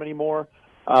sidearm anymore.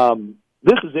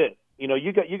 This is it. You know,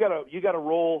 you got to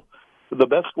roll the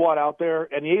best squad out there,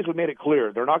 and the A's have made it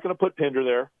clear they're not going to put Pinder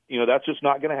there. You know, that's just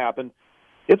not going to happen.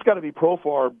 It's got to be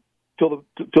Profar till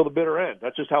the bitter end.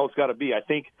 That's just how it's got to be. I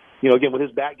think, you know, again, with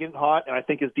his bat getting hot, and I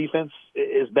think his defense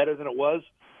is better than it was.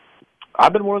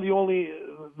 I've been one of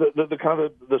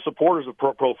the supporters of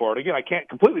Profar. Again, I can't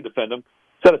completely defend him.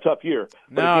 It's had a tough year.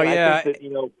 But no, again, yeah. I think that,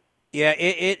 you know, yeah,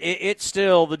 it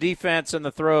still, the defense and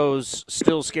the throws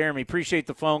still scare me. Appreciate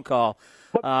the phone call.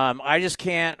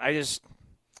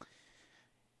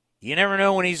 You never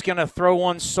know when he's going to throw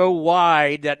one so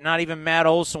wide that not even Matt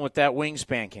Olson with that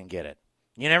wingspan can get it.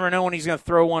 You never know when he's going to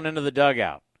throw one into the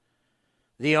dugout.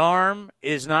 The arm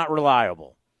is not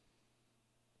reliable.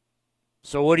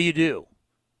 So what do?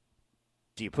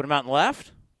 Do you put him out in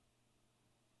left?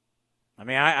 I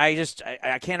mean,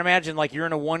 I can't imagine like you're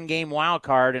in a one-game wild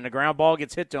card and a ground ball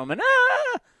gets hit to him and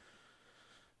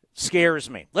scares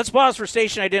me. Let's pause for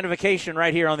station identification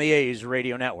right here on the A's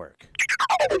Radio Network.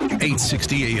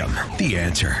 860 AM, The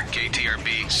Answer.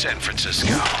 KTRB, San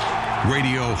Francisco.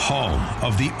 Radio home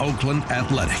of the Oakland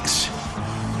Athletics.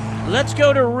 Let's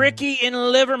go to Ricky in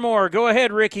Livermore. Go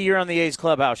ahead, Ricky. You're on the A's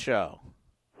Clubhouse Show.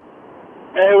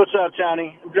 Hey, what's up,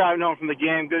 Tony? I'm driving home from the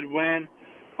game. Good win.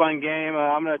 Fun game.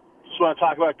 Just want to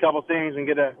talk about a couple things and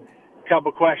get a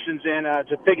couple questions in.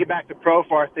 To piggyback the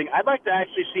Profar thing, I'd like to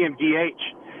actually see him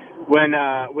DH when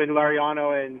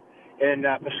Laureano and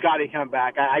Piscotty come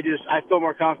back. I feel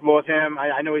more comfortable with him.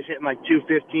 I know he's hitting like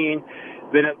 215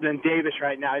 than Davis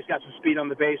right now. He's got some speed on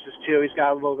the bases too. He's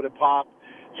got a little bit of pop.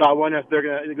 So I wonder if they're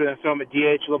gonna throw him at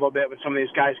DH a little bit when some of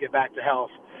these guys get back to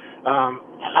health.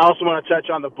 I also want to touch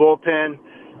on the bullpen.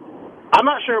 I'm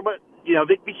not sure, but you know,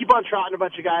 they keep on trotting a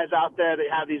bunch of guys out there that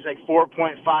have these like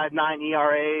 4.59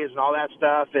 ERAs and all that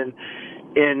stuff, and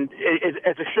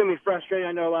it's extremely frustrating.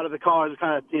 I know a lot of the callers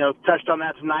kind of, you know, touched on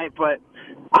that tonight, but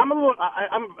I'm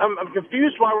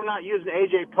confused why we're not using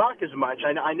AJ Puck as much.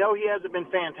 I know he hasn't been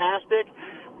fantastic,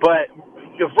 but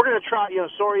if we're going to try, you know,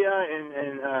 Soria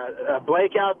and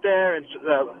Blake out there and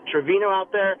Trevino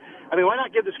out there, I mean, why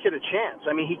not give this kid a chance?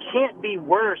 I mean, he can't be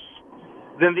worse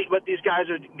than what these guys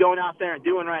are going out there and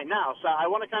doing right now. So I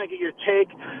want to kind of get your take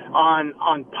on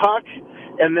Puck,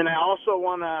 and then I also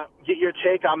want to get your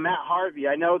take on Matt Harvey.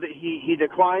 I know that he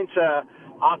declined to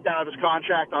opt out of his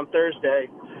contract on Thursday,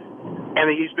 and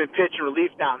he's been pitching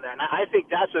relief down there. And I think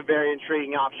that's a very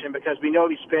intriguing option because we know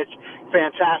he's pitched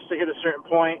fantastic at a certain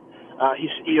point. He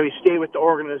stayed with the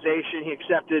organization. He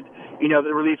accepted, you know,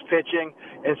 the relief pitching.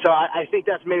 And so I think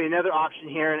that's maybe another option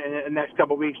here in the next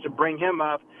couple of weeks to bring him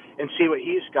up and see what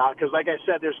he's got. Because like I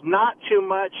said, there's not too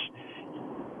much.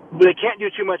 They can't do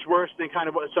too much worse than kind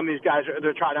of what some of these guys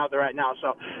they're trying out there right now.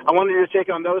 So I wanted to take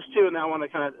on those two, and then I want to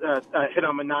kind of hit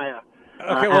on Manaea.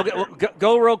 Okay, well,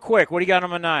 go real quick. What do you got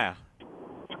on Manaea?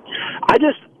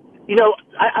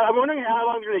 I'm wondering how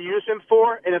long they're going to use him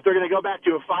for and if they're going to go back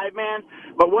to a five-man.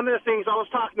 But one of the things, I was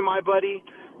talking to my buddy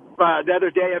the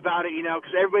other day about it, you know,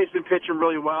 because everybody's been pitching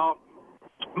really well.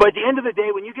 But at the end of the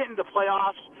day, when you get into the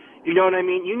playoffs, you know what I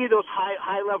mean, you need those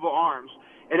high-level arms.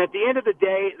 And at the end of the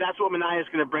day, that's what Manaea is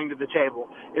going to bring to the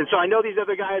table. And so I know these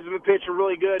other guys have been pitching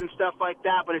really good and stuff like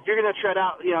that, but if you're going to try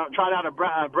out a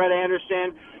Brett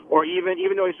Anderson, or even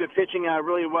though he's been pitching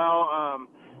really well,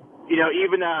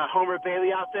 even Homer Bailey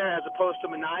out there as opposed to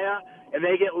Manaea, and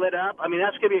they get lit up, I mean,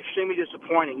 that's going to be extremely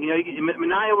disappointing. You know,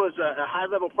 Manaea was a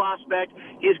high-level prospect.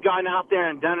 He's gone out there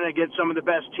and done it against some of the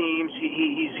best teams.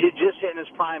 He's just hitting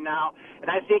his prime now, and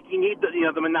I think you need the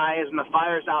Manaeas and the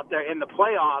Fires out there in the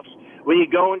playoffs. When you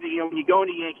go into Yankee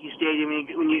Stadium,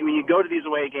 when you go to these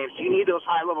away games, you need those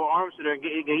high level arms that are going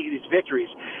to get you these victories.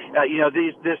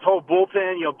 This whole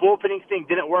bullpenning thing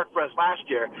didn't work for us last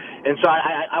year, and so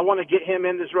I want to get him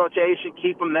in this rotation,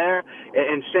 keep him there,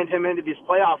 and send him into these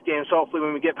playoff games. Hopefully,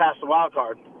 when we get past the wild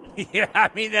card. Yeah,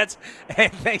 I mean,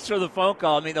 thanks for the phone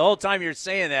call. I mean, the whole time you're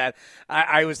saying that,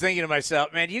 I was thinking to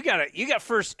myself, man, you got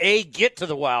first A, get to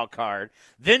the wild card,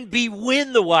 then B,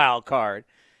 win the wild card,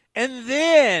 and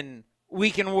then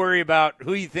we can worry about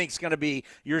who you think is going to be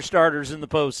your starters in the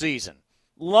postseason.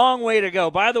 Long way to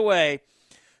go. By the way,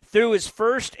 through his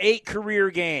first 8 career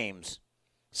games,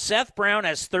 Seth Brown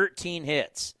has 13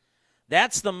 hits.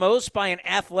 That's the most by an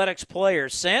Athletics player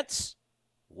since,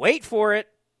 wait for it,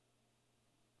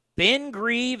 Ben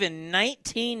Grieve in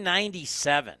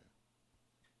 1997.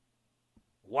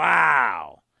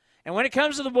 Wow. And when it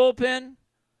comes to the bullpen,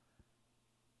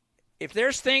 if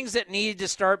there's things that need to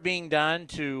start being done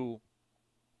to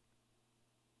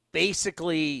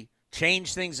basically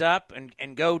change things up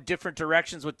and go different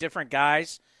directions with different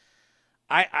guys,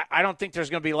 I don't think there's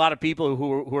going to be a lot of people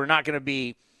who are not going to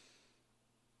be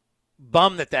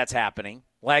bummed that that's happening.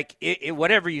 Like,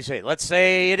 whatever you say. Let's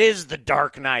say it is the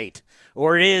Dark Knight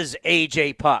or it is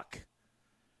A.J. Puck.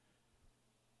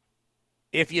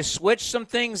 If you switch some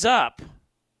things up,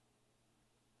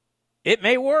 it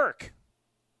may work.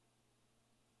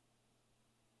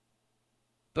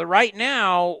 But right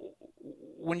now,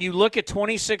 when you look at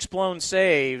 26 blown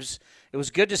saves, it was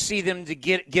good to see them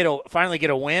to finally get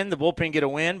a win, the bullpen get a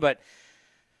win. But,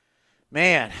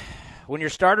 man, when your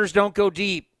starters don't go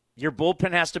deep, your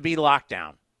bullpen has to be locked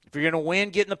down. If you're going to win,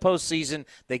 get in the postseason,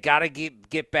 they got to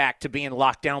get back to being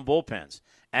lockdown bullpens.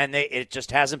 And it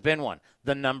just hasn't been one.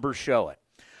 The numbers show it.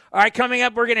 All right, coming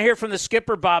up, we're going to hear from the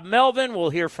skipper, Bob Melvin. We'll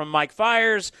hear from Mike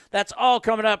Fiers. That's all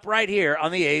coming up right here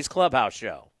on the A's Clubhouse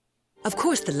Show. Of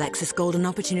course, the Lexus Golden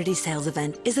Opportunity Sales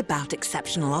Event is about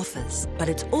exceptional offers, but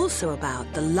it's also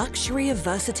about the luxury of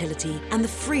versatility and the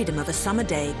freedom of a summer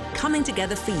day coming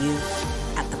together for you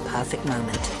at the perfect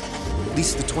moment.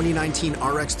 Lease the 2019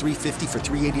 RX 350 for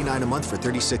 $389 a month for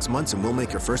 36 months, and we'll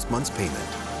make your first month's payment.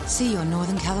 See your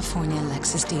Northern California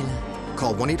Lexus dealer.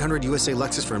 Call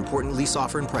 1-800-USA-LEXUS for important lease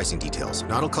offer and pricing details.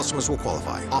 Not all customers will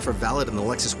qualify. Offer valid in the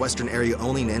Lexus Western area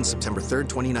only and ends September 3rd,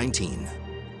 2019.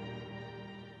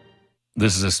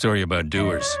 This is a story about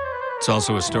doers. It's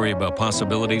also a story about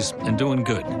possibilities and doing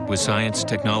good with science,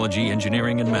 technology,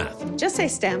 engineering, and math. Just say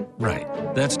STEM. Right.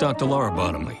 That's Dr. Laura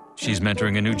Bottomley. She's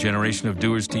mentoring a new generation of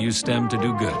doers to use STEM to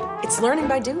do good. It's learning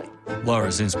by doing.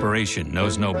 Laura's inspiration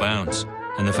knows no bounds.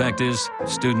 And the fact is,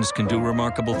 students can do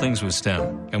remarkable things with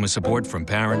STEM. And with support from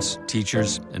parents,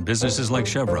 teachers, and businesses like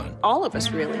Chevron. All of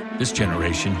us, really. This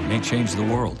generation may change the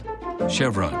world.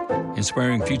 Chevron,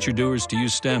 inspiring future doers to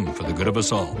use STEM for the good of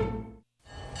us all.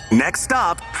 Next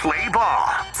stop, play ball.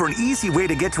 For an easy way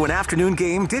to get to an afternoon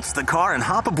game, ditch the car and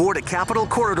hop aboard a Capital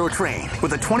Corridor train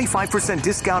with a 25%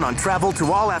 discount on travel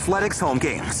to all athletics home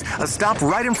games. A stop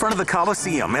right in front of the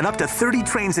Coliseum and up to 30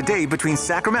 trains a day between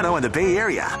Sacramento and the Bay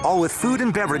Area, all with food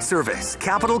and beverage service.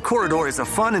 Capital Corridor is a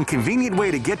fun and convenient way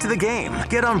to get to the game.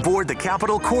 Get on board the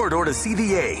Capital Corridor to see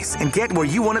the A's and get where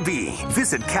you want to be.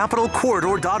 Visit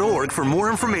capitalcorridor.org for more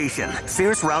information.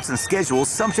 Fares, routes, and schedules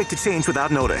subject to change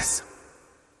without notice.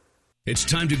 It's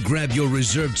time to grab your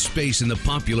reserved space in the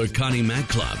popular Connie Mack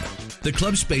Club. The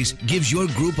club space gives your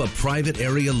group a private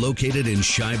area located in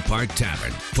Shibe Park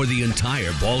Tavern for the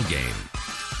entire ball game.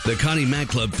 The Connie Mack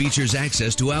Club features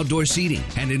access to outdoor seating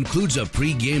and includes a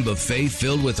pre-game buffet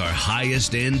filled with our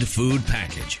highest-end food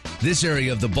package. This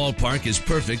area of the ballpark is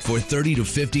perfect for 30 to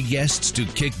 50 guests to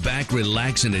kick back,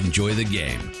 relax, and enjoy the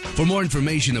game. For more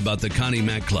information about the Connie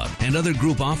Mack Club and other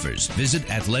group offers, visit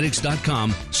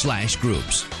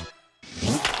athletics.com/groups.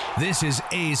 This is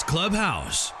A's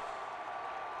Clubhouse.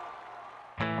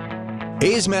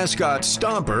 A's mascot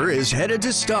Stomper is headed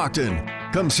to Stockton.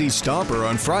 Come see Stomper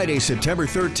on Friday, September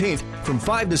 13th from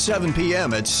 5 to 7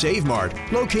 p.m. at Save Mart,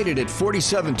 located at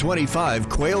 4725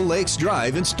 Quail Lakes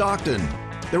Drive in Stockton.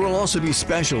 There will also be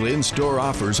special in-store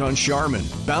offers on Charmin,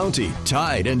 Bounty,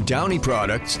 Tide, and Downy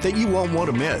products that you won't want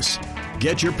to miss.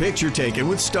 Get your picture taken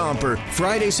with Stomper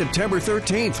Friday, September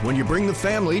 13th when you bring the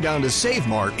family down to Save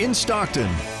Mart in Stockton.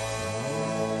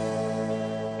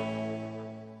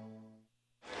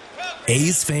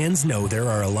 A's fans know there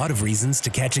are a lot of reasons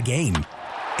to catch a game,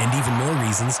 and even more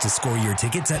reasons to score your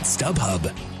tickets at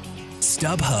StubHub.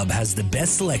 StubHub has the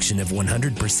best selection of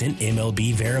 100%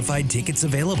 MLB verified tickets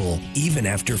available, even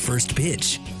after first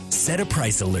pitch. Set a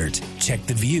price alert, check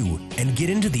the view, and get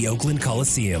into the Oakland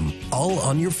Coliseum, all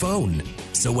on your phone.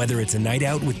 So whether it's a night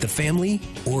out with the family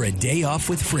or a day off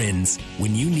with friends,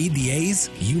 when you need the A's,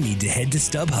 you need to head to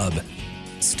StubHub.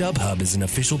 StubHub is an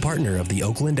official partner of the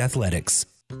Oakland Athletics.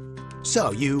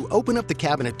 So, you open up the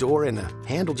cabinet door and the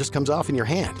handle just comes off in your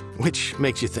hand, which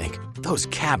makes you think, those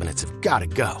cabinets have got to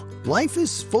go. Life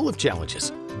is full of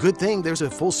challenges. Good thing there's a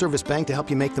full-service bank to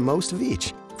help you make the most of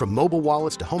each. From mobile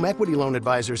wallets to home equity loan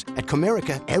advisors, at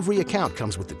Comerica, every account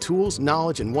comes with the tools,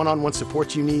 knowledge, and one-on-one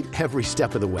support you need every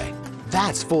step of the way.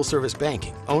 That's full-service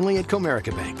banking, only at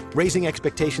Comerica Bank, raising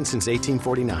expectations since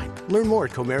 1849. Learn more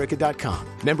at Comerica.com.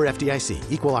 Member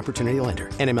FDIC, Equal Opportunity Lender,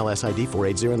 NMLS ID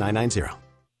 480990.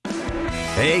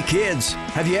 Hey kids,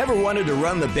 have you ever wanted to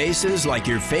run the bases like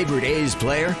your favorite A's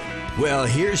player? Well,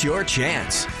 here's your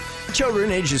chance.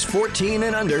 Children ages 14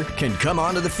 and under can come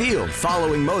onto the field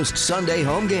following most Sunday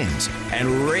home games and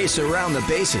race around the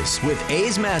bases with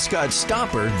A's mascot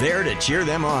Stomper there to cheer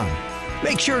them on.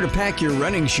 Make sure to pack your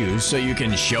running shoes so you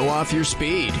can show off your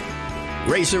speed.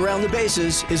 Race Around the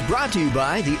Bases is brought to you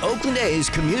by the Oakland A's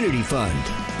Community Fund.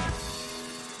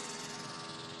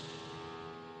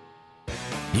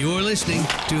 You're listening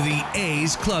to the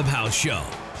A's Clubhouse Show.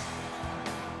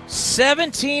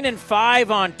 17-5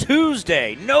 on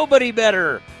Tuesday. Nobody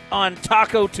better on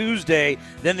Taco Tuesday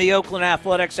than the Oakland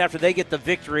Athletics after they get the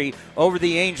victory over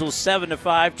the Angels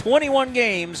 7-5. 21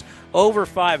 games over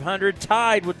 500,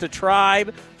 tied with the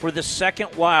Tribe for the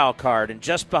second wild card, and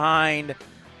just behind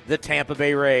the Tampa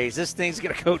Bay Rays. This thing's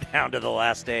going to go down to the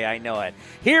last day, I know it.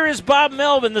 Here is Bob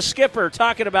Melvin, the skipper,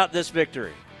 talking about this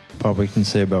victory. Bob, what you can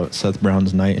say about Seth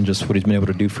Brown's night and just what he's been able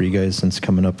to do for you guys since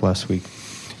coming up last week?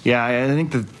 Yeah, I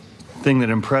think the thing that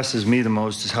impresses me the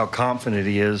most is how confident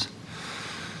he is.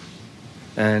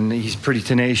 And he's pretty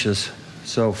tenacious.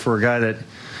 So for a guy that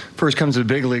first comes to the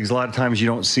big leagues, a lot of times you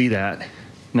don't see that.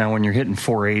 Now, when you're hitting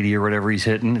 480 or whatever he's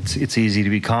hitting, it's easy to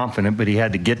be confident, but he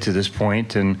had to get to this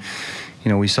point, and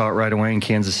we saw it right away in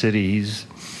Kansas City.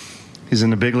 He's in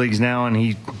the big leagues now, and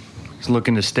he's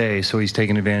looking to stay, so he's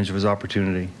taking advantage of his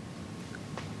opportunity.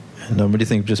 And what do you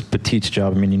think of just Petit's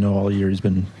job? I mean, all year he's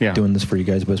been doing this for you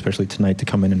guys, but especially tonight to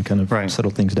come in and kind of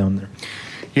settle things down there.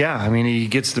 Yeah, I mean, he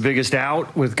gets the biggest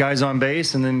out with guys on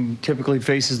base and then typically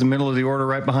faces the middle of the order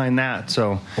right behind that.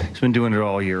 So he's been doing it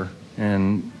all year.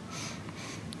 And,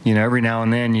 every now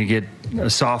and then you get a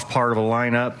soft part of a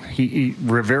lineup. He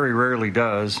very rarely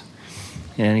does.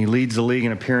 And he leads the league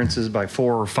in appearances by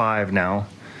 4 or 5 now.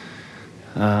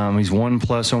 He's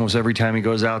 1+ almost every time he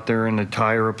goes out there in a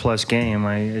tie or a plus game.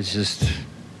 It's just,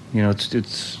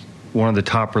 it's one of the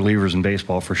top relievers in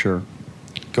baseball for sure.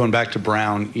 Going back to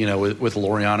Brown, with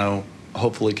Laureano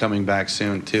hopefully coming back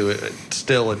soon too.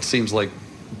 It seems like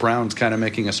Brown's kind of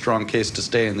making a strong case to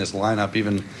stay in this lineup,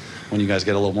 even when you guys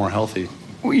get a little more healthy.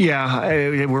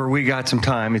 Yeah, where we got some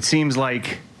time. It seems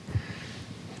like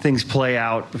things play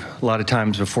out a lot of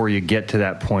times before you get to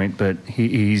that point, but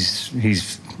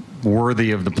he's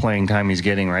worthy of the playing time he's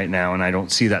getting right now, and I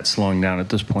don't see that slowing down at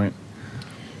this point.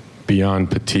 Beyond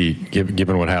Petit,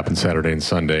 given what happened Saturday and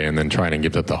Sunday, and then trying to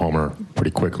give up the homer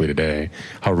pretty quickly today,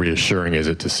 how reassuring is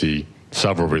it to see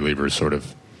several relievers sort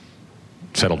of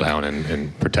settle down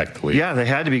and protect the lead? Yeah, they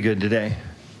had to be good today.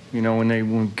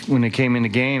 When they came in the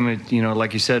game,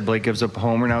 like you said, Blake gives up a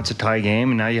homer. Now it's a tie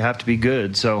game, and now you have to be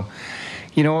good. So,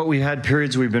 you know what? We've had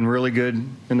periods we've been really good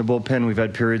in the bullpen. We've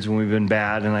had periods when we've been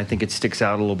bad, and I think it sticks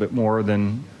out a little bit more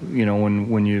than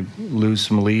when you lose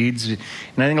some leads. And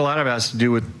I think a lot of it has to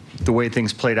do with the way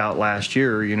things played out last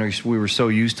year. We were so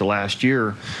used to last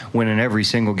year winning every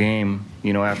single game,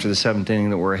 after the 7th inning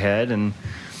that we're ahead, and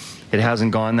it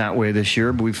hasn't gone that way this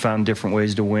year, but we've found different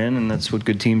ways to win, and that's what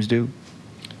good teams do.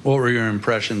 What were your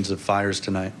impressions of Fiers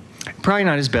tonight? Probably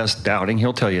not his best outing.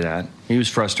 He'll tell you that. He was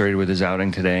frustrated with his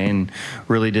outing today and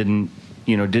really didn't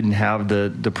have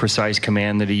the precise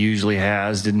command that he usually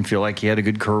has. Didn't feel like he had a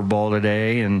good curveball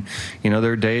today. And,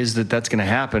 there are days that's going to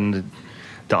happen.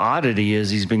 The oddity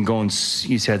is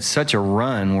he's had such a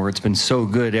run where it's been so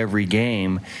good every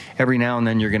game. Every now and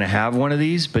then you're going to have one of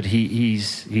these, but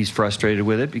he's frustrated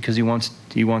with it because he wants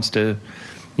to,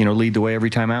 lead the way every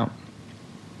time out.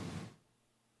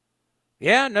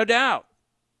 Yeah, no doubt.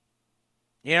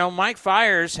 Mike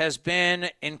Fiers has been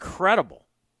incredible.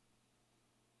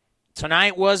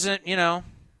 Tonight wasn't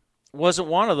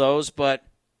one of those, but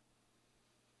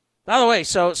by the way,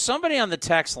 so somebody on the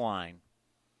text line,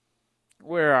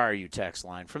 where are you, text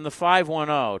line? From the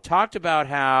 510, talked about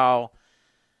how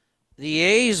the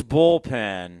A's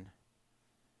bullpen,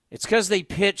 it's because they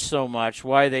pitch so much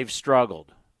why they've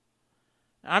struggled.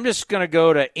 I'm just going to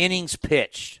go to innings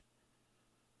pitched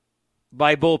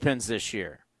by bullpens this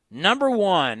year. Number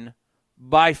 1,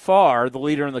 by far, the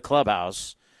leader in the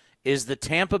clubhouse, is the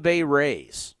Tampa Bay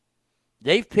Rays.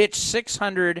 They've pitched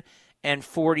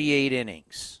 648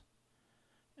 innings.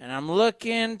 And I'm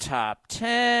looking top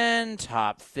 10,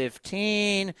 top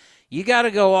 15. You got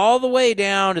to go all the way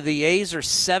down to the A's are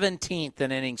 17th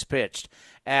in innings pitched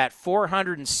at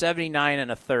 479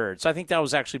 1/3. So I think that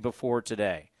was actually before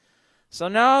today. So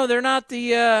no, they're not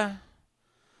the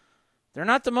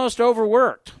most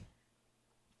overworked.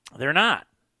 They're not.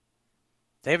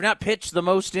 They have not pitched the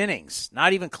most innings,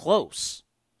 not even close.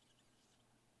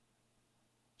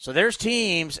 So there's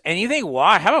teams, and you think,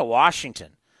 how about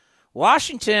Washington?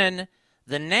 Washington,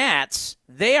 the Nats,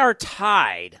 they are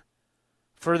tied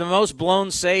for the most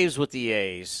blown saves with the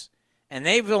A's, and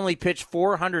they've only pitched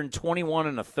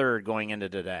 421 1/3 going into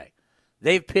today.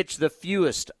 They've pitched the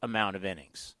fewest amount of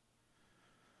innings.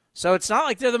 So it's not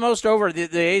like they're the most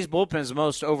the A's bullpen is the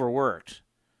most overworked.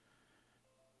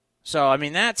 So, I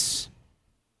mean, this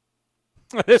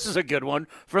is a good one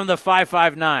from the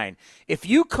 559. If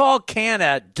you call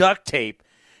Canna duct tape,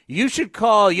 you should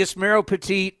call Yusmeiro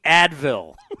Petit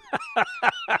Advil.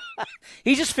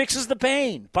 He just fixes the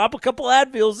pain. Pop a couple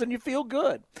Advils and you feel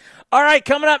good. All right,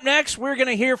 coming up next, we're going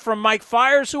to hear from Mike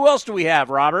Fiers. Who else do we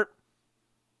have, Robert?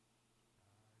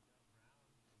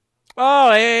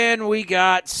 Oh, and we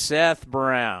got Seth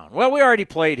Brown. Well, we already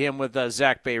played him with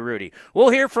Zach Bay-Rudy.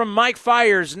 We'll hear from Mike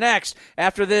Fiers next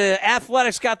after the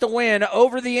Athletics got the win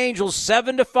over the Angels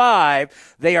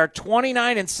 7-5. They are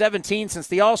 29-17 since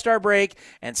the All-Star break,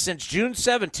 and since June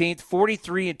 17th,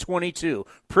 43-22.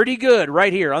 Pretty good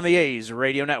right here on the A's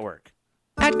Radio Network.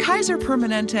 At Kaiser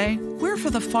Permanente, we're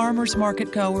for the farmers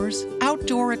market goers,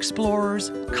 outdoor explorers,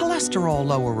 cholesterol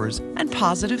lowerers, and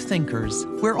positive thinkers.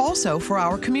 We're also for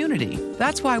our community.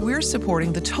 That's why we're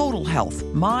supporting the total health,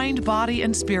 mind, body,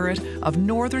 and spirit of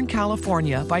Northern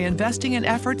California by investing in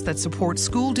efforts that support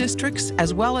school districts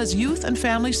as well as youth and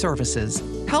family services,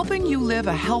 helping you live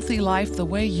a healthy life the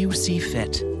way you see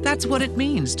fit. That's what it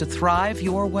means to thrive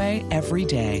your way every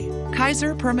day.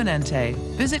 Kaiser Permanente.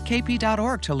 Visit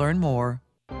kp.org to learn more.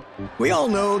 We all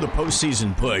know the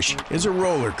postseason push is a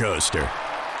roller coaster.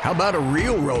 How about a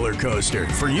real roller coaster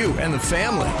for you and the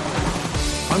family?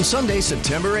 On Sunday,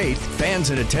 September 8th,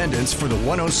 fans in attendance for the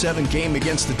 107 game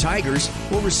against the Tigers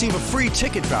will receive a free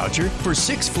ticket voucher for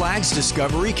Six Flags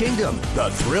Discovery Kingdom, the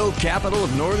thrill capital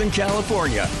of Northern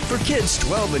California, for kids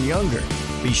 12 and younger.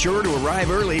 Be sure to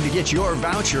arrive early to get your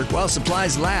voucher while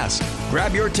supplies last.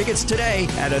 Grab your tickets today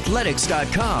at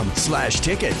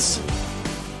athletics.com/tickets.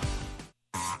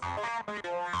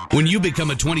 When you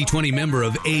become a 2020 member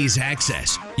of A's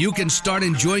Access, you can start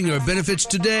enjoying your benefits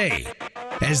today.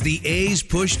 As the A's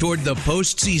push toward the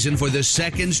postseason for the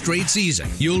second straight season,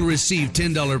 you'll receive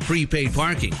 $10 prepaid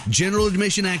parking, general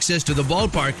admission access to the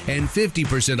ballpark, and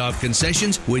 50% off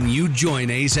concessions when you join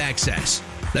A's Access.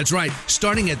 That's right,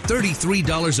 starting at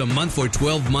 $33 a month for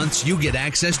 12 months, you get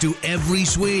access to every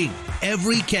swing,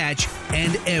 every catch,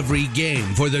 and every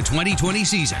game for the 2020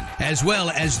 season, as well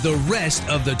as the rest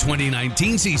of the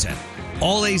 2019 season.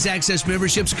 All A's Access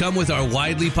memberships come with our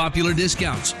widely popular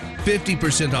discounts: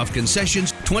 50% off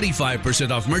concessions,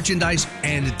 25% off merchandise,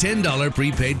 and $10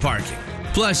 prepaid parking.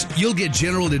 Plus, you'll get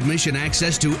general admission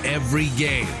access to every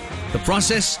game. The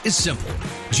process is simple.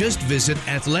 Just visit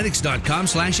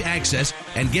athletics.com/access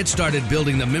and get started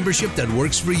building the membership that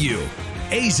works for you.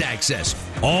 A's Access.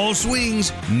 All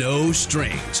swings, no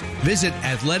strings. Visit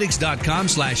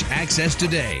athletics.com/access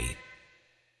today.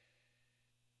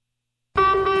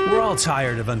 We're all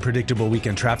tired of unpredictable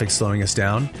weekend traffic slowing us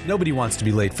down. Nobody wants to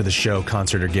be late for the show,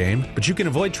 concert, or game, but you can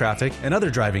avoid traffic and other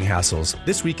driving hassles.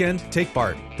 This weekend, take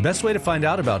BART. The best way to find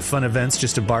out about fun events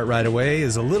just a BART ride away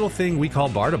is a little thing we call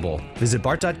BARTable. Visit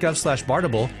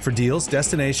BART.gov/BARTable for deals,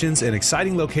 destinations, and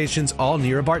exciting locations all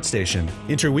near a BART station.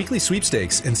 Enter weekly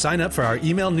sweepstakes and sign up for our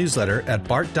email newsletter at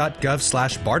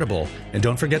BART.gov/BARTable. And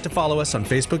don't forget to follow us on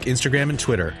Facebook, Instagram, and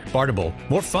Twitter. BARTable.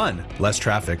 More fun, less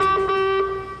traffic.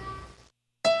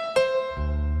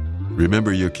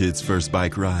 Remember your kid's first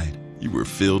bike ride? You were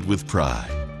filled with pride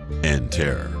and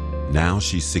terror. Now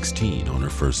she's 16 on her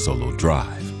first solo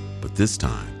drive, but this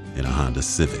time in a Honda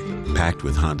Civic, packed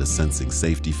with Honda Sensing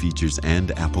safety features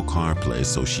and Apple CarPlay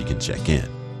so she can check in.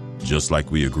 Just like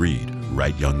we agreed,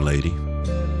 right, young lady?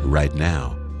 Right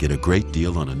now, get a great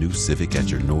deal on a new Civic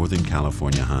at your Northern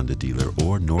California Honda dealer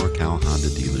or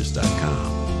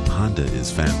NorCalHondaDealers.com. Honda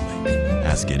is family.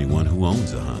 Ask anyone who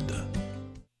owns a Honda.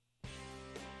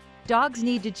 Dogs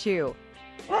need to chew.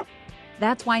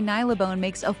 That's why Nylabone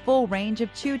makes a full range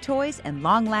of chew toys and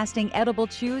long-lasting edible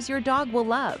chews your dog will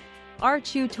love. Our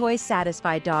chew toys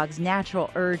satisfy dogs'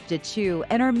 natural urge to chew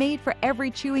and are made for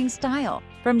every chewing style,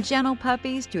 from gentle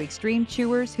puppies to extreme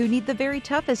chewers who need the very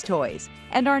toughest toys.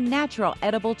 And our natural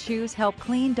edible chews help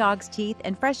clean dogs' teeth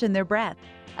and freshen their breath.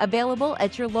 Available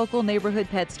at your local neighborhood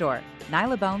pet store.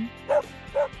 Nylabone.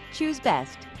 Choose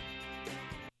best.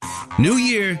 New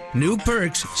year, new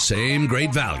perks, same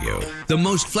great value. The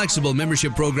most flexible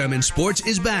membership program in sports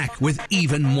is back with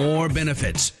even more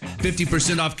benefits.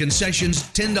 50% off concessions,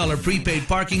 $10 prepaid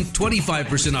parking,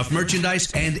 25% off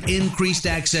merchandise, and increased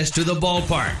access to the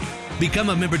ballpark. Become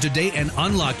a member today and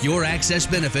unlock your access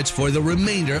benefits for the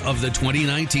remainder of the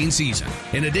 2019 season,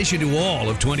 in addition to all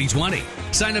of 2020.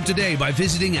 Sign up today by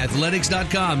visiting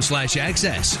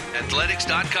athletics.com/access.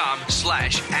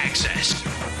 Athletics.com/access.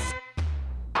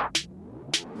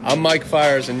 I'm Mike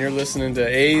Fiers, and you're listening to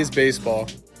A's Baseball.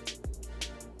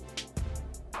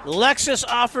 Lexus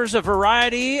offers a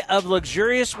variety of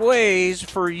luxurious ways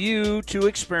for you to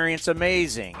experience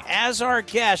amazing. As our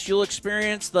guest, you'll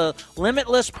experience the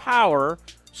limitless power,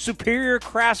 superior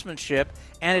craftsmanship,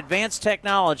 and advanced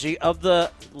technology of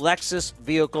the Lexus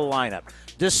vehicle lineup.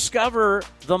 Discover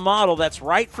the model that's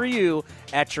right for you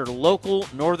at your local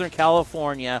Northern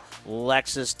California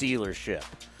Lexus dealership.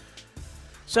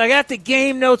 So I got the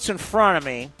game notes in front of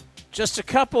me. Just a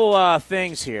couple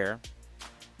things here.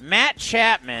 Matt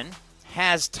Chapman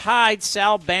has tied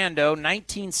Sal Bando,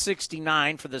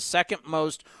 1969, for the second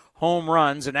most home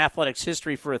runs in athletics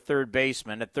history for a third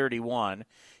baseman at 31.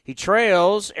 He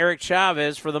trails Eric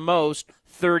Chavez for the most,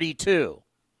 32,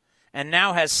 and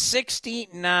now has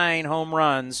 69 home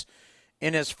runs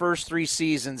in his first 3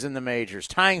 seasons in the majors,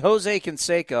 tying Jose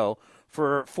Canseco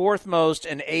for fourth most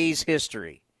in A's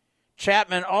history.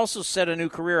 Chapman also set a new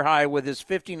career high with his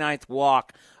 59th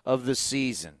walk of the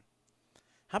season.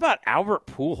 How about Albert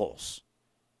Pujols?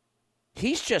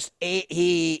 He's just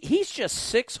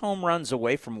 6 home runs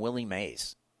away from Willie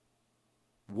Mays.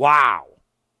 Wow.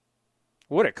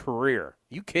 What a career.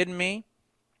 You kidding me?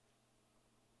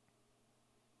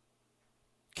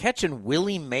 Catching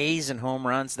Willie Mays in home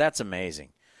runs, that's amazing.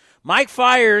 Mike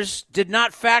Fiers did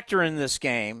not factor in this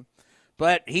game,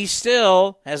 but he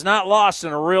still has not lost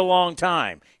in a real long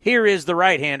time. Here is the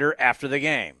right-hander after the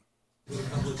game.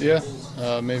 Yeah,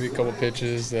 maybe a couple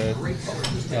pitches that,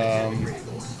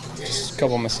 just a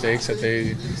couple mistakes that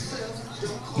they,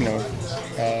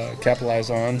 capitalize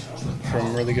on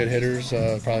from really good hitters,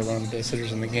 probably one of the best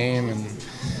hitters in the game. And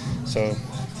so,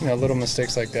 little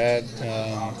mistakes like that,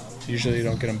 usually you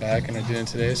don't get them back, and I didn't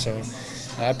today. So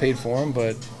I paid for them,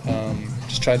 but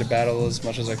just tried to battle as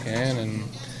much as I can and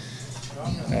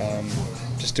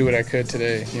just do what I could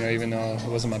today, even though it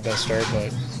wasn't my best start,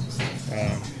 but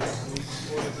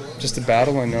just to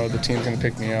battle and know the team's going to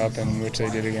pick me up, and which they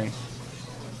did again.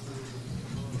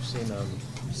 We've seen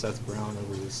Seth Brown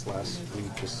over this last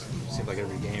week. Just seems like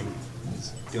every game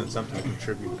he's doing something to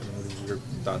contribute. I mean, what have your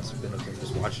thoughts been of him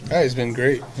just watching? Yeah, he's been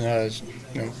great.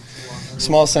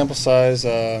 Small sample size.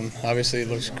 Obviously, it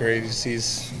looks great.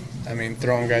 He's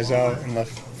throwing guys out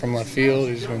from left field.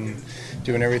 He's been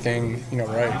doing everything,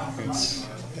 right.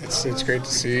 It's great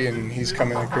to see, and he's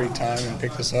come in at a great time and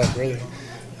picked us up, really.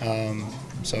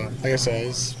 So, like I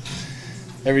said,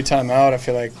 every time out, I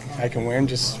feel like I can win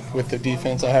just with the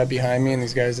defense I have behind me and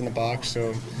these guys in the box.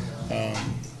 So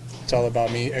it's all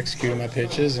about me executing my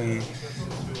pitches and,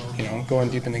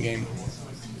 going deep in the game.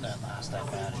 That last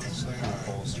at-bat against the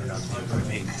Bulls turned out to be a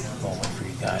pretty big moment for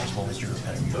you guys. What was your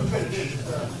pitch?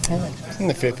 In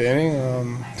the 5th inning,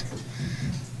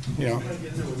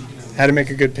 had to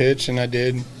make a good pitch, and I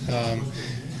did.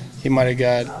 He might have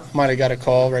got a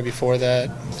call right before that,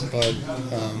 but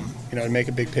to make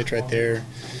a big pitch right there,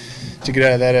 to get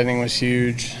out of that inning was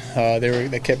huge.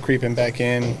 They kept creeping back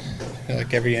in,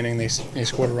 like every inning they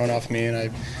scored a run off me, and I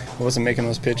wasn't making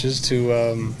those pitches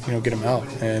to get them out,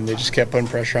 and they just kept putting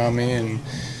pressure on me, and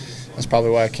that's probably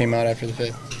why I came out after the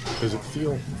 5th. Does it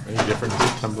feel any different in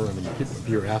September? I mean, if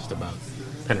you're asked about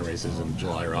pennant races in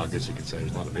July or August, you could say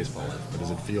there's a lot of baseball left, but does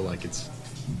it feel like it's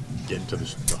getting to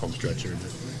the home stretch here?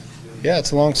 Yeah,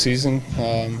 it's a long season.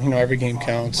 Every game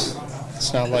counts.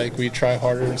 It's not like we try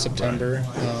harder in September.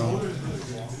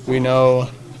 We know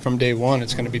from day one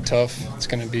it's going to be tough. It's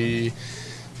going to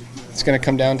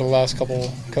come down to the last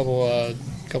couple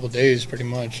days, pretty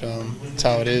much. That's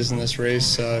how it is in this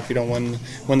race. If you don't win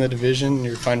the division,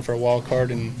 you're fighting for a wild card,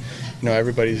 and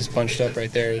everybody's bunched up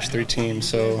right there. There's 3 teams,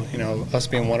 so us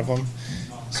being one of them.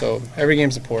 So every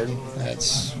game's important.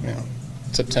 That's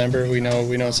September, we know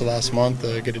it's the last month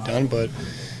to get it done, but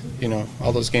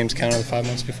all those games counted the 5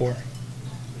 months before.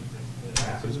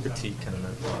 It was Petit kind of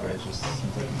guys just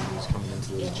seemed like he was coming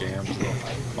into those jams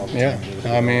all the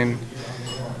time. Yeah,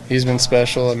 he's been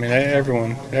special.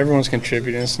 Everyone's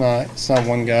contributing. It's not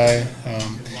one guy.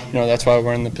 That's why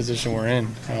we're in the position we're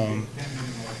in.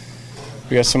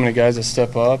 We got so many guys that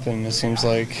step up, and it seems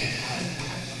like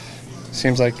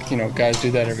guys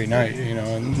do that every night.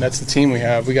 And that's the team we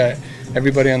have. We got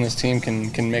everybody on this team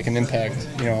can make an impact.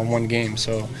 On one game.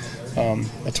 So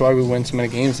that's why we win so many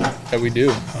games that we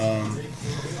do.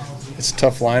 It's a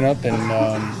tough lineup and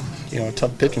a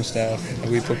tough pitching staff.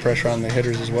 We put pressure on the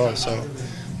hitters as well. So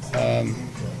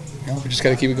we just got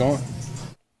to keep it going.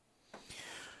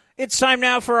 It's time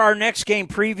now for our next game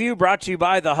preview, brought to you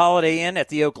by the Holiday Inn at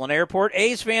the Oakland Airport.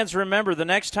 A's fans, remember, the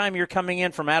next time you're coming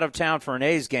in from out of town for an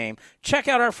A's game, check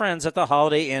out our friends at the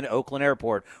Holiday Inn Oakland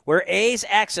Airport, where A's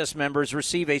Access members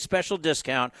receive a special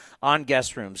discount on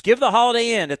guest rooms. Give the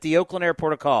Holiday Inn at the Oakland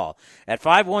Airport a call at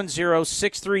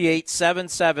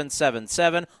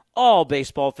 510-638-7777. All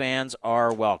baseball fans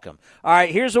are welcome. All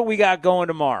right, here's what we got going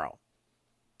tomorrow.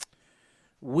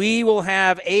 We will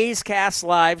have A's Cast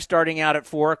Live starting out at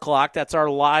 4 o'clock. That's our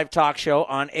live talk show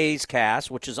on A's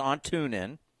Cast, which is on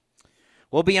TuneIn.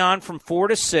 We'll be on from 4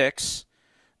 to 6.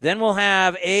 Then we'll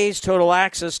have A's Total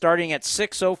Access starting at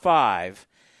 6:05.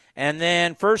 And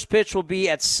then first pitch will be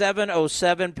at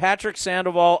 7:07. Patrick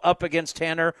Sandoval up against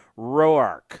Tanner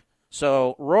Roark.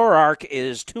 So Roark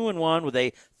is 2-1 with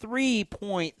a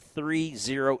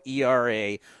 3.30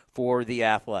 ERA for the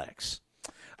Athletics.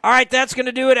 All right, that's going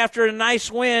to do it after a nice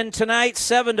win tonight,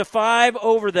 7-5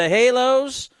 over the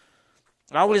Halos.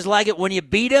 I always like it when you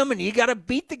beat them, and you got to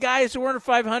beat the guys who are under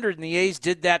 500, and the A's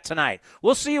did that tonight.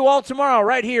 We'll see you all tomorrow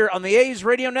right here on the A's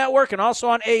Radio Network and also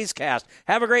on A's Cast.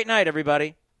 Have a great night,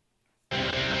 everybody.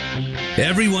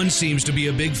 Everyone seems to be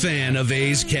a big fan of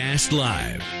A's Cast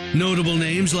Live. Notable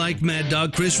names like Mad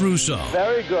Dog Chris Russo.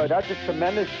 Very good. That's a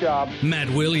tremendous job. Matt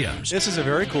Williams. This is a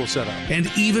very cool setup. And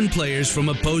even players from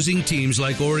opposing teams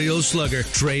like Orioles slugger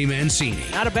Trey Mancini.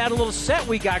 Not a bad little set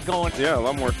we got going. Yeah, a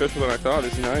lot more official than I thought.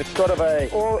 It's nice. Sort of a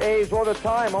all A's all the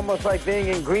time, almost like being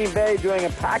in Green Bay doing a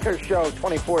Packers show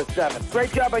 24/7.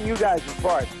 Great job on you guys'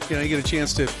 part. You know, you get a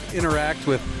chance to interact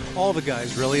with all the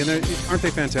guys, really, and aren't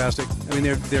they fantastic? I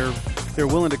mean, they're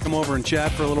willing to come over and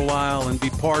chat for a little while and be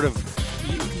part of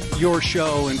your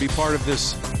show and be part of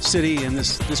this city and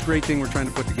this great thing we're trying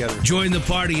to put together. Join the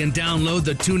party and download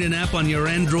the TuneIn app on your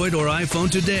Android or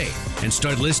iPhone today and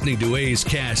start listening to A's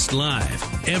Cast Live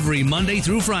every Monday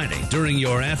through Friday during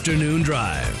your afternoon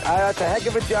drive. That's a heck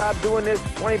of a job doing this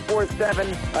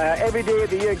 24/7 every day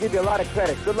of the year. Give you a lot of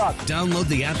credit. Good luck. Download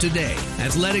the app today.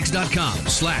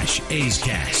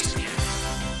 Athletics.com/A'sCast.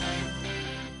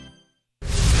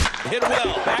 Hit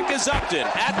well. Back is Upton.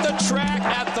 At the track,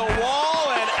 at the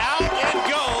wall, and out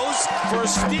it goes for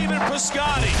Stephen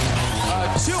Piscotty. A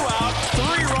 2-out,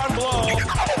 3-run blow.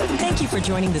 Thank you for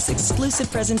joining this exclusive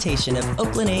presentation of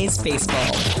Oakland A's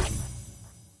Baseball.